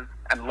Martinez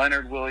and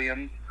Leonard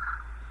Williams,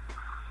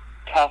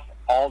 tough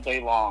all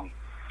day long.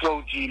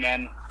 Go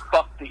G-Men.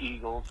 Fuck the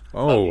Eagles.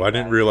 Oh, I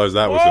didn't realize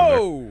that was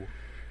in there.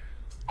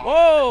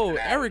 Whoa,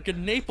 Eric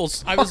in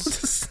Naples. I was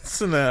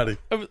Cincinnati.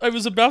 I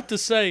was about to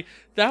say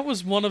that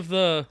was one of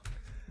the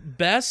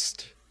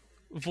best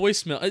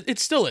voicemail. It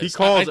still is. He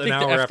calls I an think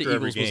hour the after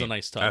every Eagles game. was a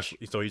nice touch.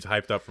 So he's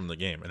hyped up from the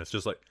game, and it's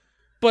just like.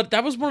 But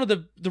that was one of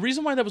the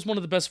reason why that was one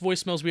of the best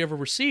voicemails we ever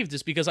received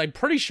is because I'm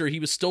pretty sure he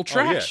was still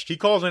trashed. Oh, yeah. He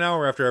calls an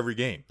hour after every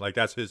game. Like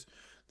that's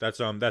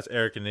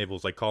Eric and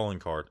Naples' like calling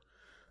card.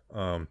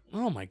 Oh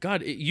my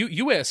God!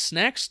 You asked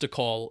Snacks to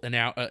call an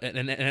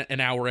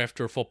hour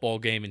after a football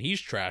game, and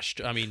he's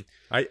trashed. I mean,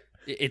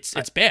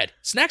 it's bad.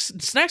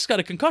 Snacks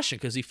got a concussion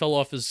because he fell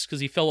off his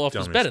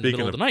bed in the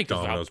middle of the night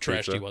because of how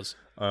trashed he was.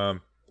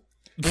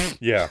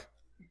 Yeah,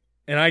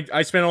 and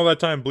I spent all that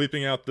time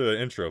bleeping out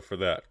the intro for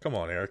that. Come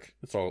on, Eric.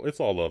 It's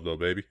all love though,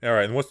 baby. All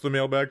right, and what's the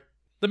mailbag?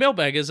 The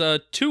mailbag is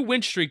a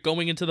 2-win streak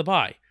going into the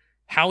bye.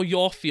 How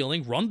y'all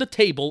feeling? Run the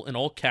table in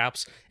all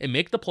caps and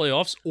make the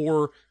playoffs,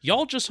 or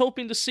y'all just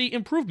hoping to see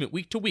improvement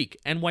week to week?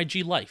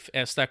 NYG Life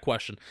asked that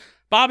question.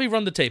 Bobby,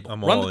 run the table.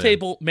 Run the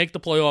table, make the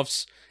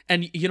playoffs.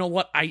 And you know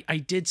what?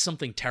 I did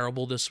something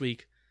terrible this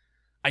week.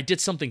 I did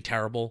something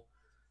terrible.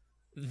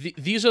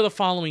 These are the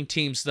following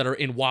teams that are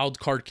in wild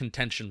card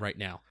contention right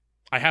now.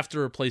 I have to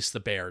replace the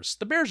Bears.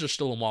 The Bears are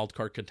still in wild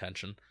card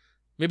contention.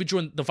 Maybe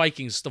join the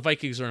Vikings. The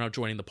Vikings are now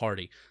joining the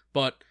party.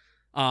 But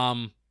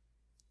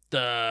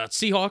the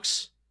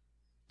Seahawks,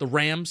 the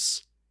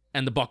Rams,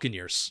 and the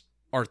Buccaneers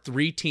are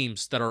 3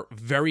 teams that are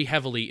very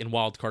heavily in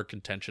wildcard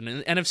contention.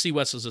 And NFC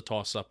West is a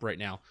toss-up right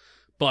now.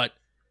 But,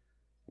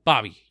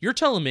 Bobby, you're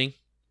telling me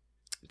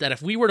that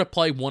if we were to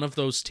play one of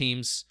those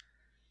teams,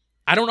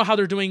 I don't know how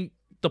they're doing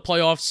the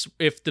playoffs,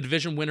 if the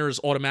division winner is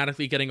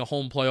automatically getting a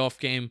home playoff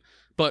game,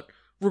 but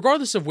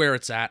regardless of where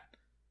it's at,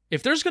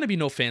 if there's going to be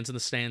no fans in the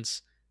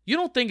stands, you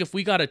don't think if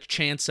we got a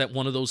chance at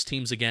one of those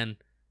teams again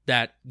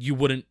that you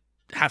wouldn't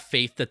have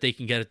faith that they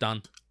can get it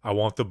done? I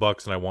want the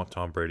Bucs and I want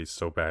Tom Brady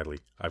so badly.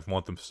 I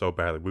want them so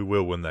badly. We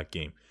will win that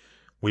game.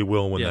 We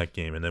will win that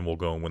game, and then we'll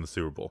go and win the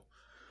Super Bowl.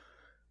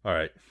 All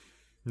right.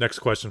 Next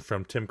question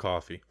from Tim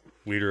Coffey,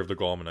 leader of the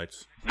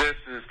Gallmanites. This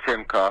is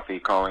Tim Coffey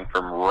calling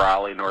from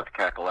Raleigh, North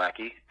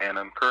Kakalaki, and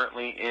I'm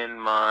currently in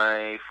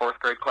my 4th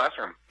grade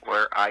classroom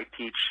where I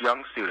teach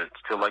young students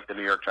to like the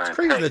New York Giants.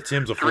 It's crazy that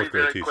Tim's a 4th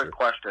grade teacher. 3 very quick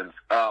questions.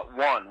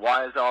 1,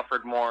 why is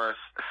Alfred Morris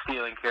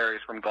stealing carries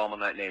from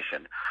Gallmanite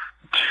Nation?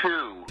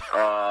 2,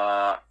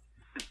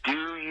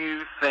 do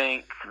you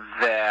think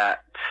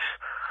that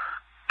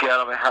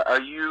Gettleman,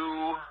 are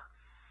you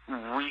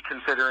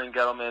reconsidering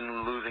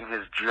Gettleman losing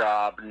his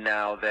job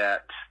now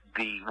that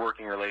the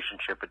working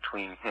relationship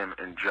between him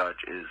and Judge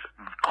is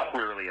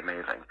clearly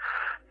amazing?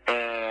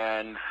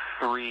 And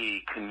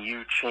 3, can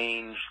you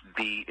change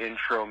the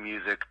intro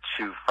music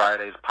to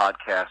Friday's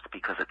podcast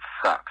because it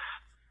sucks?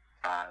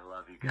 I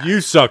love you guys.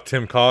 You suck,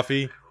 Tim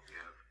Coffey.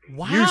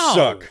 Wow. You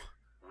suck.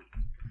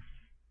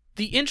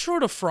 The intro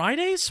to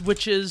Fridays,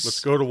 which is Let's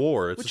Go to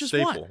War. It's which a is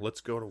staple. what?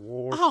 Let's Go to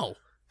War. Oh,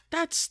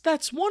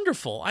 that's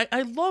wonderful.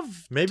 I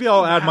love. Maybe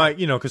I'll add my,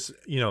 because,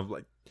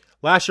 like,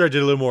 last year I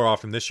did a little more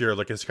often. This year,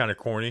 like, it's kind of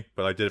corny,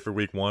 but I did it for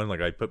week 1.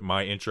 Like, I put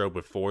my intro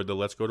before the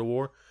Let's Go to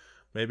War.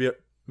 Maybe Yeah,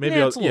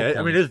 I'll, it's a little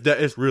I mean,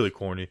 corny. it's really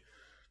corny.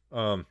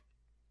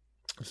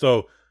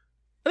 So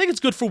I think it's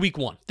good for week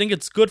 1.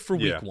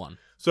 Yeah.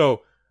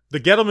 So the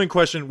Gettleman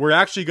question we're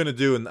actually going to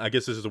do, and I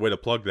guess this is a way to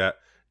plug that,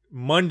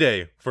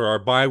 Monday for our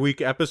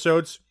bye-week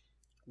episodes,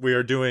 we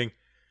are doing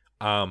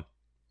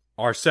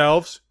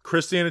ourselves,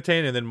 Chris the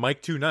Entertainer, and then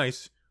Mike Too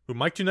Nice, who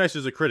Mike Too Nice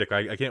is a critic.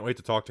 I can't wait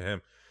to talk to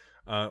him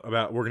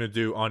about we're going to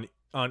do on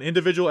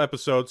individual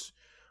episodes.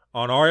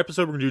 On our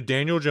episode, we're going to do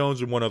Daniel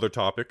Jones and one other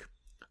topic.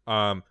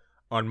 On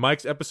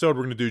Mike's episode,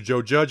 we're going to do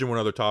Joe Judge and one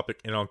other topic.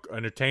 And on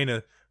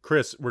Entertainer,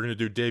 Chris, we're going to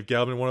do Dave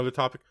Gettleman and one other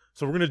topic.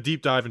 So we're going to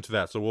deep dive into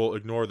that. So we'll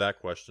ignore that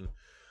question.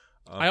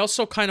 I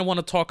also kind of want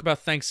to talk about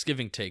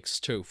Thanksgiving takes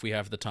too, if we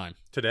have the time.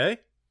 Today?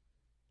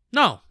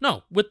 No,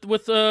 with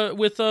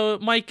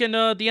Mike and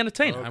the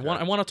Entertainer. Okay.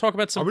 I want to talk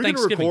about some Are we going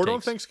to Thanksgiving record on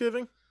takes.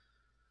 Thanksgiving?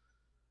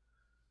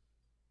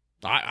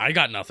 I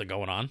got nothing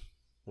going on.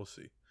 We'll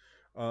see.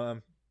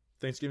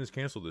 Thanksgiving's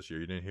canceled this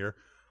year. You didn't hear?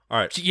 All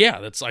right. Yeah,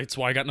 that's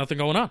why I got nothing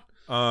going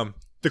on.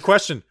 The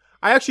question,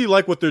 I actually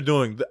like what they're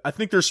doing. I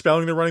think they're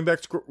spelling the running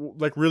backs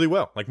like really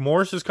well. Like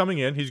Morris is coming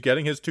in, he's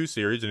getting his 2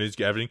 series, and he's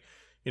getting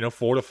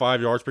 4 to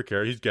 5 yards per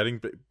carry. He's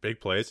getting big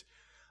plays.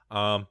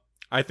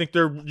 I think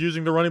they're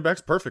using the running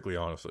backs perfectly,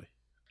 honestly.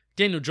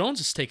 Daniel Jones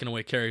is taking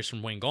away carries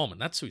from Wayne Gallman.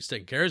 That's who he's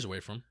taking carries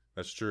away from.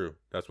 That's true.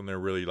 That's when they're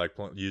really like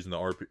using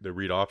the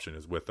read option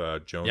is with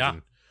Jones. Yeah.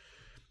 And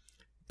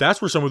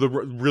that's where some of the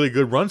really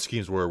good run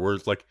schemes were. Where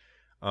it's like,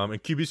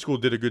 and QB School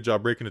did a good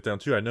job breaking it down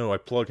too. I know I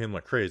plug him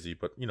like crazy,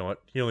 but you know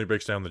what? He only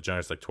breaks down the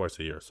Giants like twice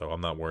a year, so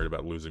I'm not worried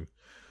about losing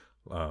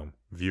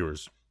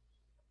viewers.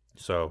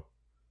 So,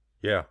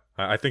 yeah,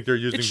 I think they're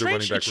using the running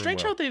back room It's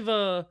strange well.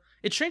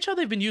 it's strange how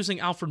they've been using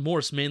Alfred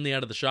Morris mainly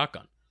out of the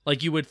shotgun.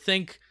 Like you would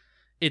think,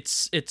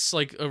 it's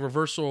like a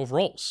reversal of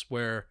roles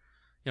where.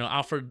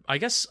 Alfred. I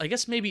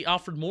guess maybe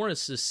Alfred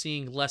Morris is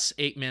seeing less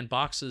 8-man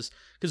boxes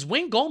because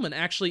Wayne Gallman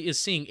actually is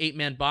seeing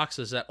 8-man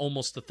boxes at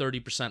almost the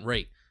 30%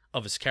 rate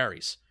of his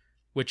carries,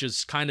 which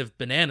is kind of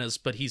bananas.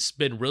 But he's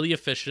been really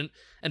efficient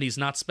and he's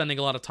not spending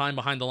a lot of time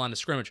behind the line of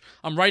scrimmage.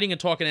 I'm writing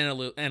and talking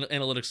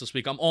analytics this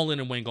week. I'm all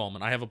in Wayne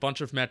Gallman. I have a bunch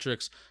of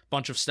metrics,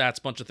 bunch of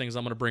stats, bunch of things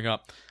I'm going to bring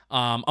up.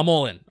 I'm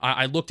all in.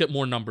 I looked at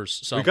more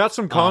numbers. So we got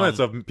some comments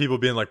of people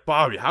being like,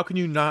 "Bobby, how can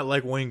you not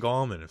like Wayne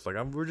Gallman?" It's like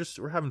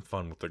we're having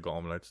fun with the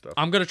Gallmanite stuff.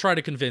 I'm going to try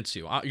to convince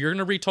you. You're going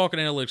to read talking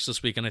analytics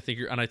this week, and I think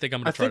I'm going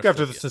to. I think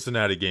after the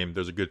Cincinnati game,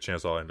 there's a good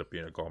chance I'll end up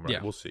being a Gallmanite.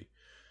 Yeah. We'll see.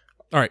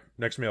 All right.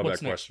 Next mailbag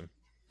question.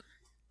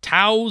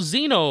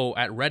 Tauzino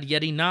at Red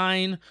Yeti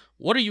 9.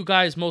 What are you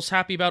guys most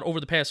happy about over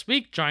the past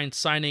week? Giants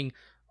signing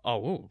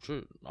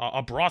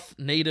a Broth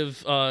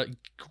native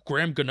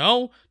Graham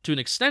Gano to an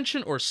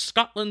extension, or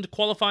Scotland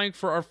qualifying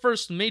for our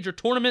first major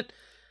tournament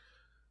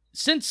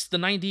since the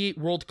 98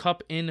 World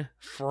Cup in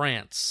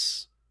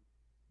France?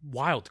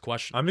 Wild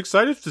question. I'm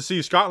excited to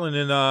see Scotland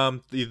in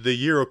the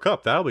Euro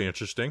Cup. That'll be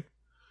interesting.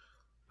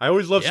 I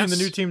always love seeing the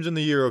new teams in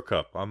the Euro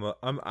Cup.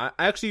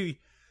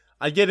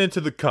 I get into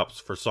the cups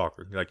for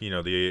soccer, like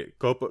the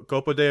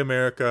Copa de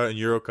America and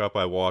Euro Cup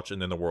I watch, and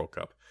then the World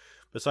Cup.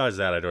 Besides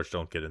that, I just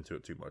don't get into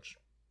it too much.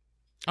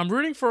 I'm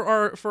rooting for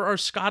our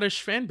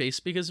Scottish fan base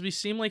because we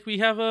seem like we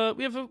have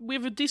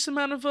a decent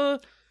amount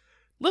of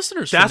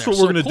listeners. That's from what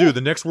there. we're gonna do.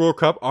 The next World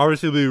Cup,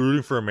 obviously, we'll be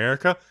rooting for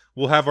America.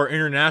 We'll have our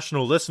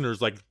international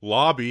listeners like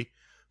lobby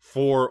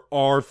for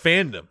our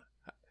fandom,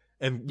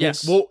 and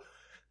yes,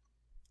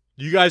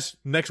 you guys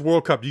next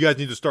World Cup, you guys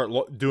need to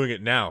start doing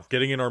it now.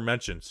 Getting in our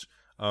mentions.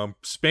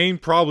 Spain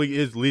probably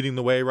is leading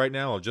the way right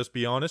now, I'll just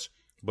be honest.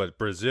 But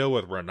Brazil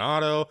with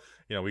Renato,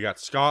 we got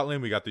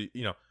Scotland, we got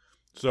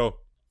so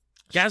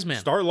Gazman.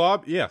 Start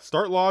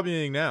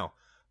lobbying now.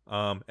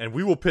 And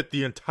we will pit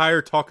the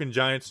entire Talking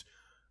Giants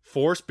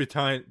force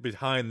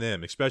behind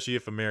them, especially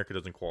if America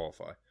doesn't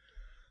qualify.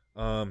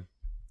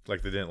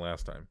 Like they didn't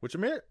last time. Which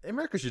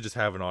America should just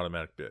have an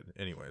automatic bid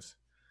anyways.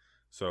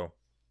 So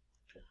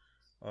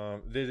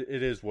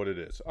it is what it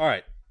is. All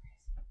right.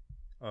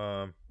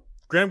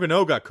 Graham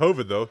Gano got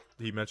COVID, though.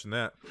 He mentioned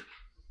that.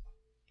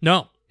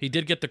 No, he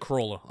did get the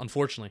Corolla,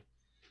 unfortunately.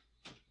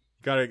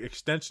 Got an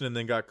extension and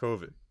then got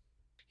COVID.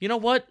 You know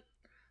what?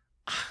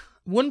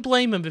 Wouldn't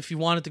blame him if he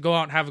wanted to go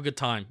out and have a good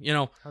time. You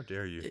know, How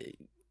dare you?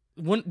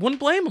 Wouldn't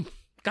blame him.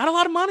 Got a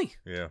lot of money.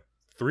 Yeah.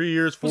 3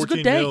 years, was a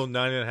good 14 day. mil,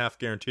 9.5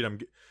 guaranteed. I'm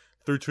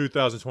through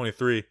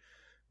 2023.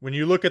 When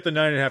you look at the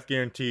 9.5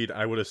 guaranteed,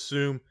 I would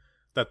assume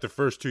that the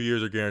first 2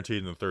 years are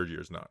guaranteed and the third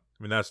year is not.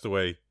 I mean, that's the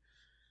way,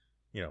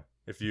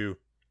 if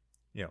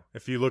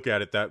you look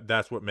at it,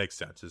 that's what makes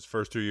sense. Is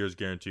first 2 years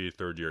guaranteed,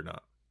 third year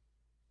not.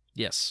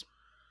 Yes.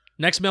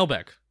 Next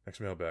mailbag. Next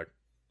mailbag.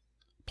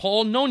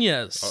 Paul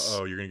Nunez.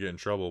 Uh-oh, you're going to get in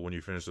trouble when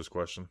you finish this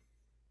question.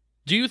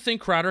 Do you think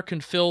Crowder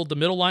can fill the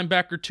middle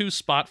linebacker 2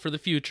 spot for the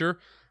future?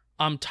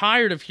 I'm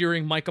tired of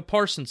hearing Micah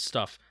Parsons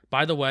stuff.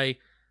 By the way,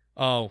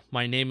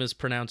 my name is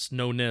pronounced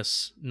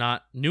Nunez,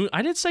 not New.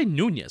 I didn't say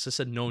Nunez. I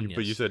said Nunez.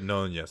 But you said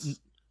Nunez.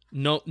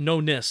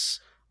 Nunez.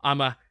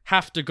 I'm a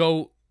have to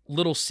go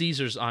Little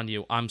Caesars on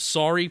you. I'm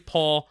sorry,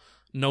 Paul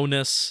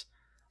Nunez.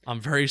 I'm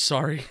very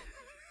sorry.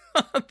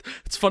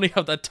 It's funny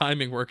how that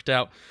timing worked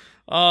out.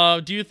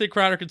 Do you think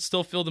Crowder could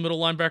still fill the middle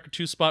linebacker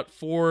 2 spot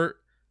for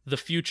the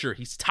future?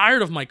 He's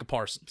tired of Micah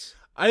Parsons.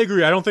 I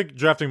agree. I don't think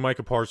drafting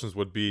Micah Parsons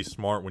would be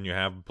smart when you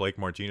have Blake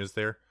Martinez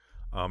there.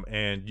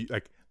 And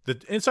the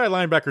inside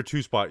linebacker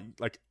 2 spot,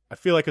 I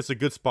feel like it's a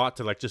good spot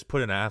to just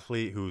put an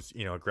athlete who's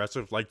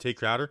aggressive like Tate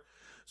Crowder.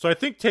 So I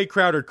think Tate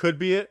Crowder could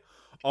be it.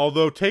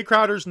 Although Tate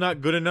Crowder's not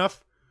good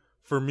enough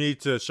for me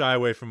to shy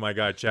away from my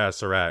guy Chaz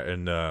Surratt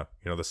in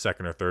the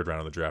second or third round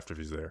of the draft if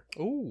he's there.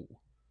 Ooh,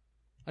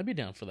 I'd be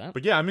down for that.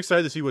 But yeah, I'm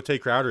excited to see what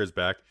Tate Crowder is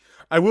back.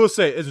 I will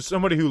say, as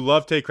somebody who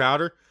loved Tate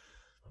Crowder,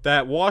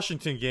 that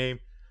Washington game,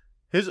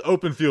 his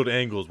open field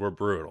angles were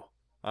brutal.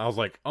 I was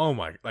like, oh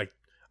my,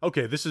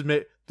 okay, this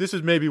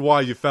is maybe why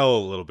you fell a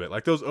little bit.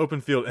 Those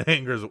open field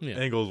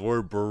angles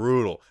were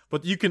brutal.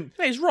 But you can,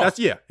 hey, he's rough.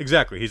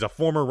 Exactly. He's a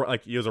former,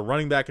 he was a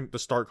running back at the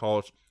start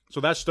college, so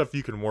that's stuff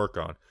you can work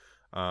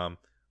on.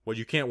 What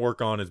you can't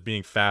work on is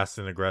being fast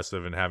and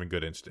aggressive and having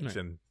good instincts.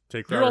 Right. And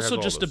Tate Crowder You're also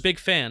has just all a big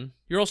fan.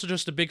 You're also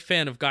just a big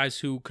fan of guys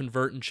who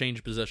convert and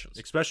change positions,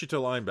 especially to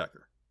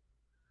linebacker.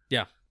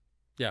 Yeah.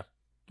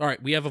 All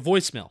right, we have a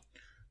voicemail.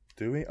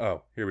 Do we?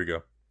 Oh, here we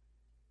go.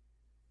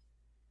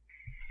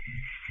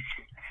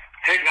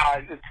 Hey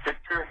guys, it's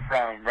Victor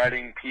from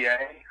Reading, PA.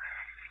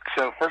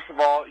 So first of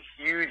all,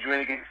 huge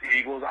win against the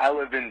Eagles. I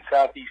live in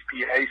Southeast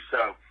PA,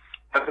 so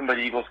nothing but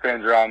Eagles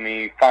fans around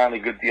me. Finally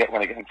good to get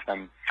one against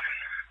them.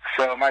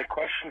 So my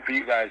question for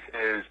you guys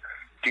is,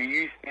 do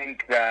you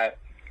think that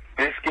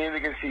this game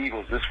against the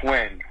Eagles, this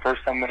win,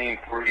 first time winning in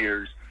 4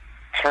 years,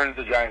 turns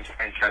the Giants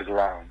franchise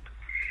around?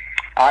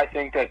 I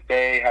think that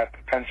they have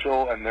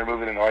potential and they're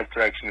moving in the right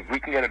direction. If we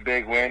can get a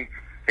big win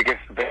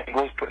against the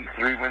Bengals, putting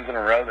 3 wins in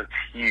a row, that's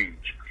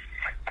huge.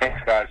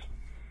 Thanks, guys.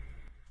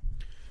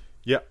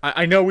 Yeah,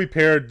 I know we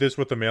paired this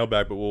with the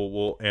mailbag, but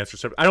we'll answer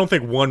separate. I don't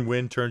think one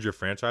win turns your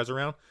franchise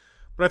around,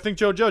 but I think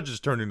Joe Judge is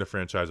turning the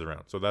franchise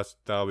around. So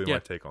that'll be my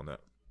take on that.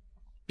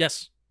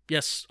 Yes,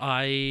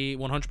 I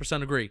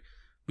 100% agree.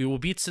 We will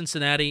beat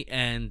Cincinnati,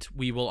 and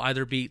we will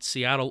either beat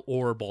Seattle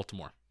or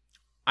Baltimore.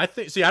 I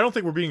don't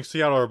think we're beating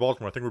Seattle or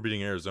Baltimore. I think we're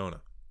beating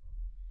Arizona.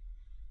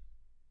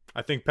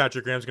 I think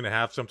Patrick Graham's going to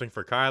have something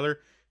for Kyler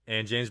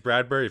and James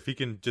Bradbury. If he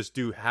can just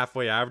do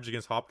halfway average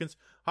against Hopkins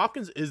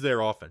is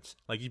their offense.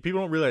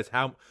 People don't realize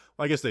how.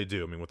 Well, I guess they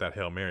do. I mean, with that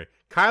Hail Mary,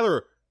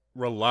 Kyler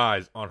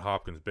relies on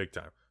Hopkins big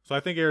time. So I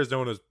think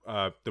Arizona's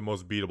the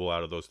most beatable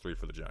out of those 3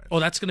 for the Giants. Oh,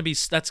 that's gonna be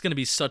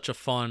such a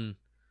fun.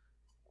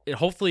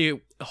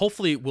 Hopefully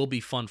it will be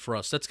fun for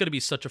us. That's gonna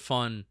be such a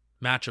fun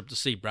matchup to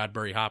see,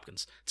 Bradbury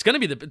Hopkins. It's gonna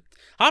be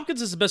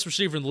Hopkins is the best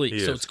receiver in the league,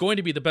 so it's going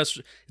to be the best.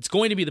 It's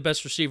going to be the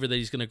best receiver that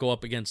he's going to go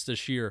up against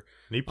this year.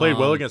 And he played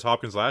well against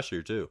Hopkins last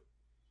year too.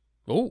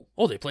 Oh,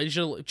 they played each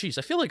other. Jeez,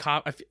 I feel like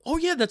oh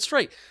yeah, that's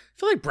right. I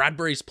feel like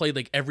Bradbury's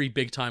played every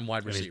big time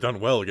wide receiver. And he's done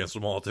well against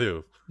them all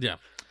too. Yeah.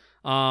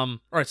 All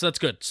right, so that's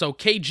good. So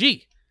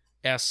KG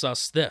asks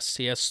us this.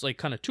 He asks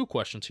kind of 2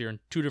 questions here in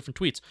 2 different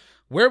tweets.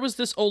 Where was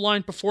this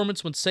O-line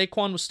performance when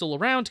Saquon was still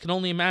around? Can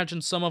only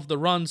imagine some of the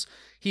runs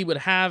he would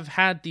have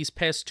had these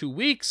past 2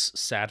 weeks.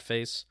 Sad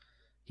face.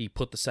 He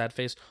put the sad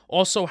face.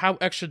 Also, how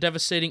extra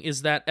devastating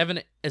is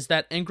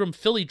that Ingram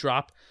Philly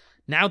drop?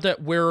 Now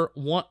that we're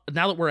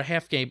a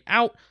half game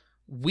out,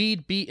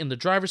 we'd be in the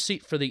driver's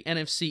seat for the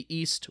NFC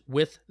East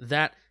with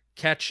that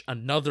catch.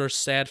 Another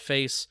sad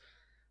face.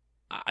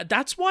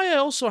 That's why I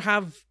also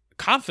have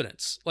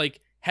confidence,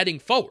 heading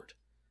forward.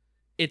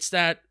 It's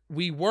that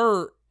we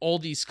were all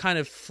these kind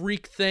of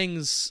freak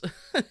things.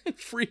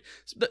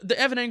 The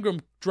Evan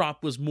Ingram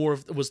drop was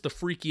was the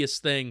freakiest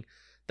thing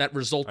that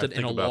resulted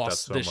in a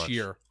loss this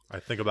year. I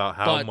think about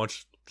how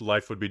much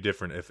life would be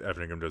different if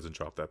Evan Ingram doesn't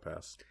drop that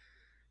pass.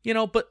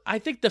 But I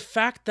think the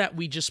fact that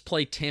we just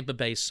played Tampa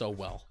Bay so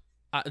well,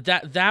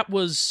 that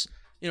was,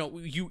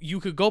 you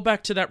could go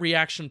back to that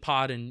reaction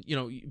pod and,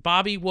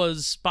 Bobby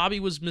was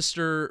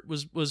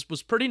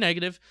pretty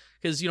negative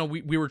because,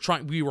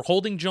 we were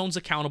holding Jones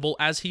accountable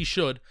as he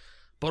should.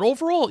 But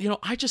overall,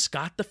 I just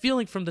got the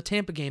feeling from the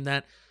Tampa game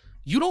that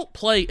you don't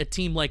play a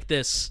team like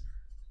this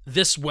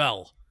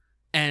well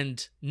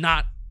and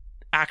not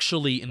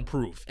actually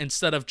improve,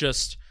 instead of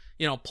just,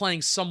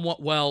 playing somewhat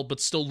well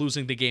but still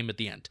losing the game at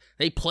the end.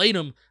 They played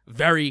him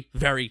very,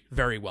 very,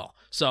 very well.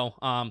 So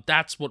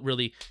that's what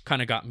really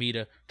kind of got me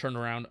to turn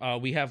around.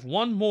 We have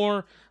one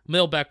more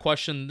mailbag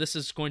question. This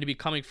is going to be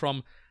coming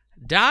from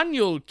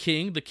Daniel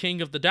King, the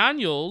king of the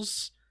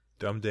Daniels.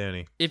 Dumb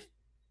Danny.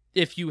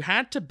 If you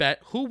had to bet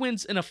who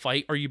wins in a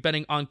fight, are you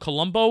betting on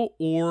Colombo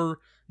or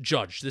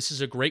Judge? This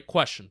is a great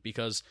question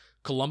because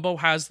Colombo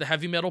has the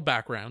heavy metal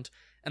background,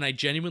 and I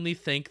genuinely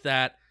think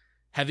that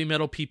heavy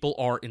metal people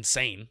are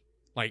insane,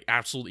 like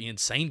absolutely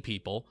insane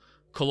people.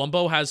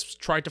 Colombo has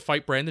tried to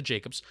fight Brandon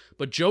Jacobs,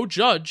 but Joe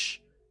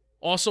Judge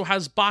also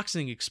has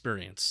boxing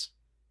experience.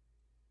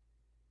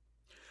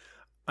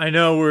 I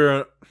know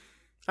we're...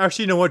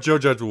 Actually, you know what? Joe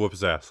Judge will whoop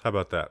his ass. How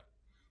about that?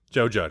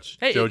 Joe Judge.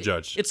 Hey, Joe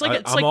Judge. It's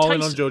like I'm all in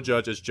Tyson. on Joe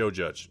Judge. It's Joe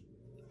Judge.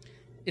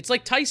 It's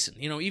like Tyson,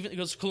 even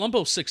because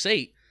Colombo's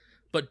 6'8",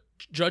 but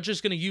Judge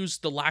is going to use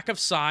the lack of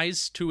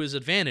size to his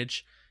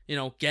advantage.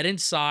 Get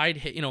inside,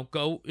 hit,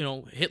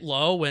 hit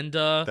low, and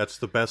that's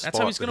the best that's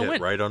spot how he's to going to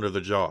hit, win. right under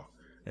the jaw.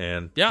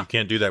 And yeah, you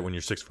can't do that when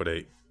you're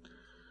 6'8".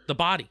 The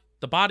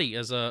body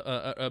as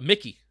a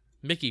Mickey,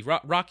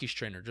 Rocky's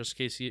trainer, just in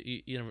case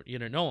you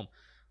didn't know him.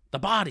 The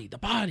body.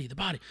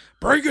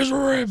 Break his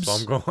ribs.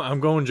 So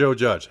I'm going Joe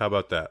Judge. How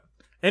about that?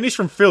 And he's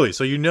from Philly,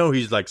 so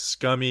he's like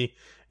scummy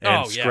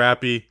and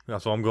scrappy.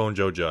 So I'm going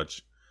Joe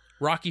Judge.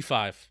 Rocky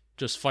 5,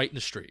 just fight in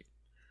the street.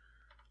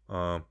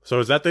 So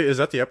is that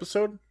the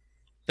episode?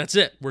 That's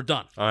it. We're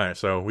done. All right.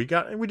 So we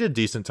did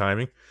decent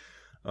timing.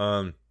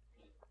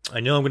 I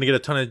know I'm going to get a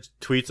ton of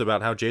tweets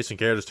about how Jason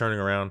Garrett is turning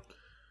around.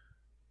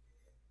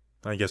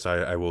 I guess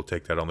I will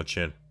take that on the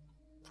chin.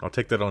 I'll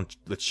take that on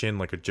the chin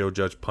like a Joe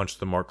Judge punched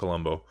the Marc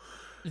Colombo.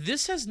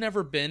 This has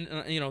never been,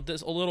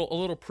 this a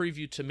little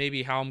preview to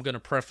maybe how I'm going to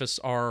preface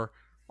our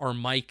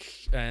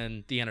Mike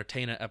and the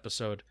Entertainer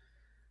episode.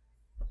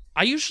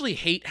 I usually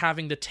hate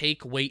having to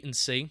take wait and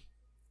see,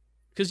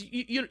 because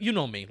you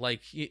know me,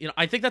 like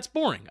I think that's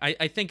boring.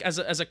 I think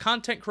as a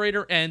content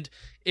creator, and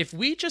if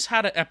we just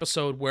had an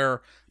episode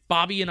where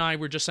Bobby and I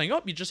were just saying,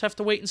 oh, you just have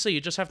to wait and see,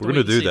 you just have to wait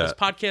and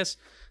see.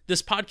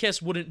 This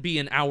podcast wouldn't be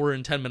an hour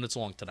and 10 minutes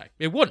long today.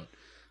 It wouldn't.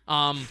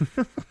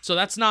 So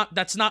that's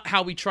not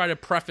how we try to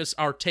preface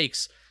our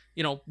takes.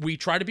 We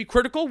try to be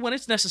critical when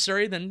it's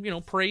necessary,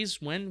 then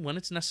praise when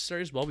it's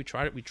necessary as well. We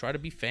try to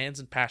be fans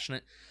and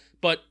passionate,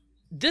 but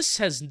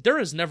there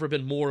has never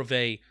been more of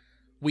a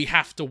we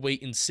have to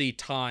wait and see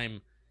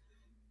time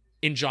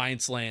in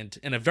Giants land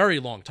in a very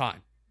long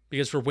time,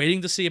 because we're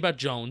waiting to see about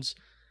Jones.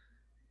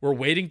 We're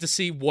waiting to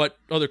see what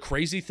other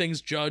crazy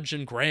things Judge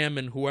and Graham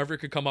and whoever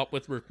could come up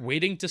with. We're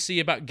waiting to see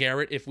about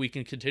Garrett if we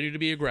can continue to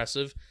be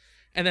aggressive.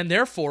 And then,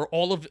 therefore,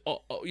 all of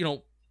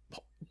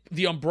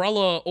the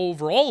umbrella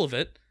over all of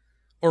it,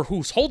 or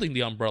who's holding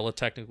the umbrella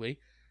technically,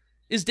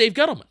 is Dave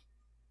Gettleman.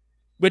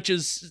 Which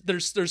is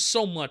there's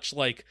so much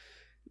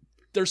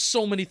there's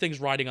so many things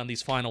riding on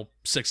these final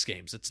 6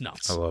 games. It's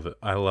nuts. I love it.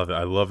 I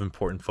love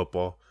important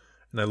football,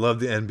 and I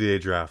love the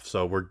NBA draft.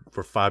 So we're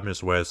 5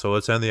 minutes away. So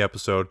let's end the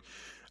episode.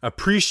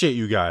 Appreciate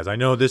you guys. I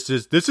know this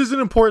is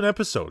an important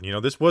episode.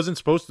 This was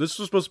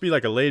supposed to be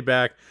like a laid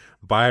back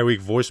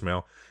bye-week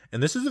voicemail.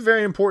 And this is a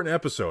very important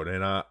episode,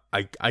 and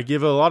I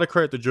give a lot of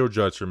credit to Joe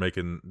Judge for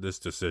making this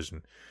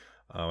decision.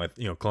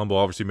 Colombo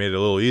obviously made it a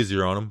little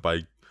easier on him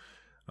by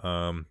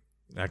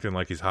acting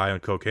like he's high on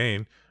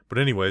cocaine. But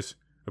anyways,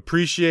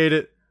 appreciate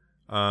it.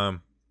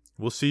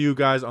 We'll see you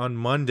guys on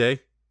Monday.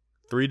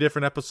 3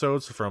 different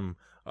episodes from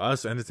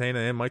us, Entertainer,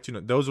 and Mike.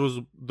 Those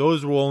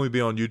will only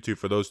be on YouTube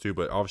for those 2,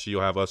 but obviously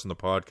you'll have us in the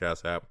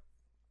podcast app.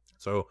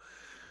 So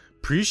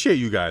appreciate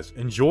you guys.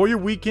 Enjoy your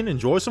weekend.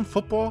 Enjoy some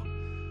football.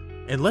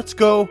 And let's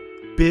go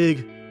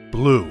Big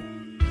Blue.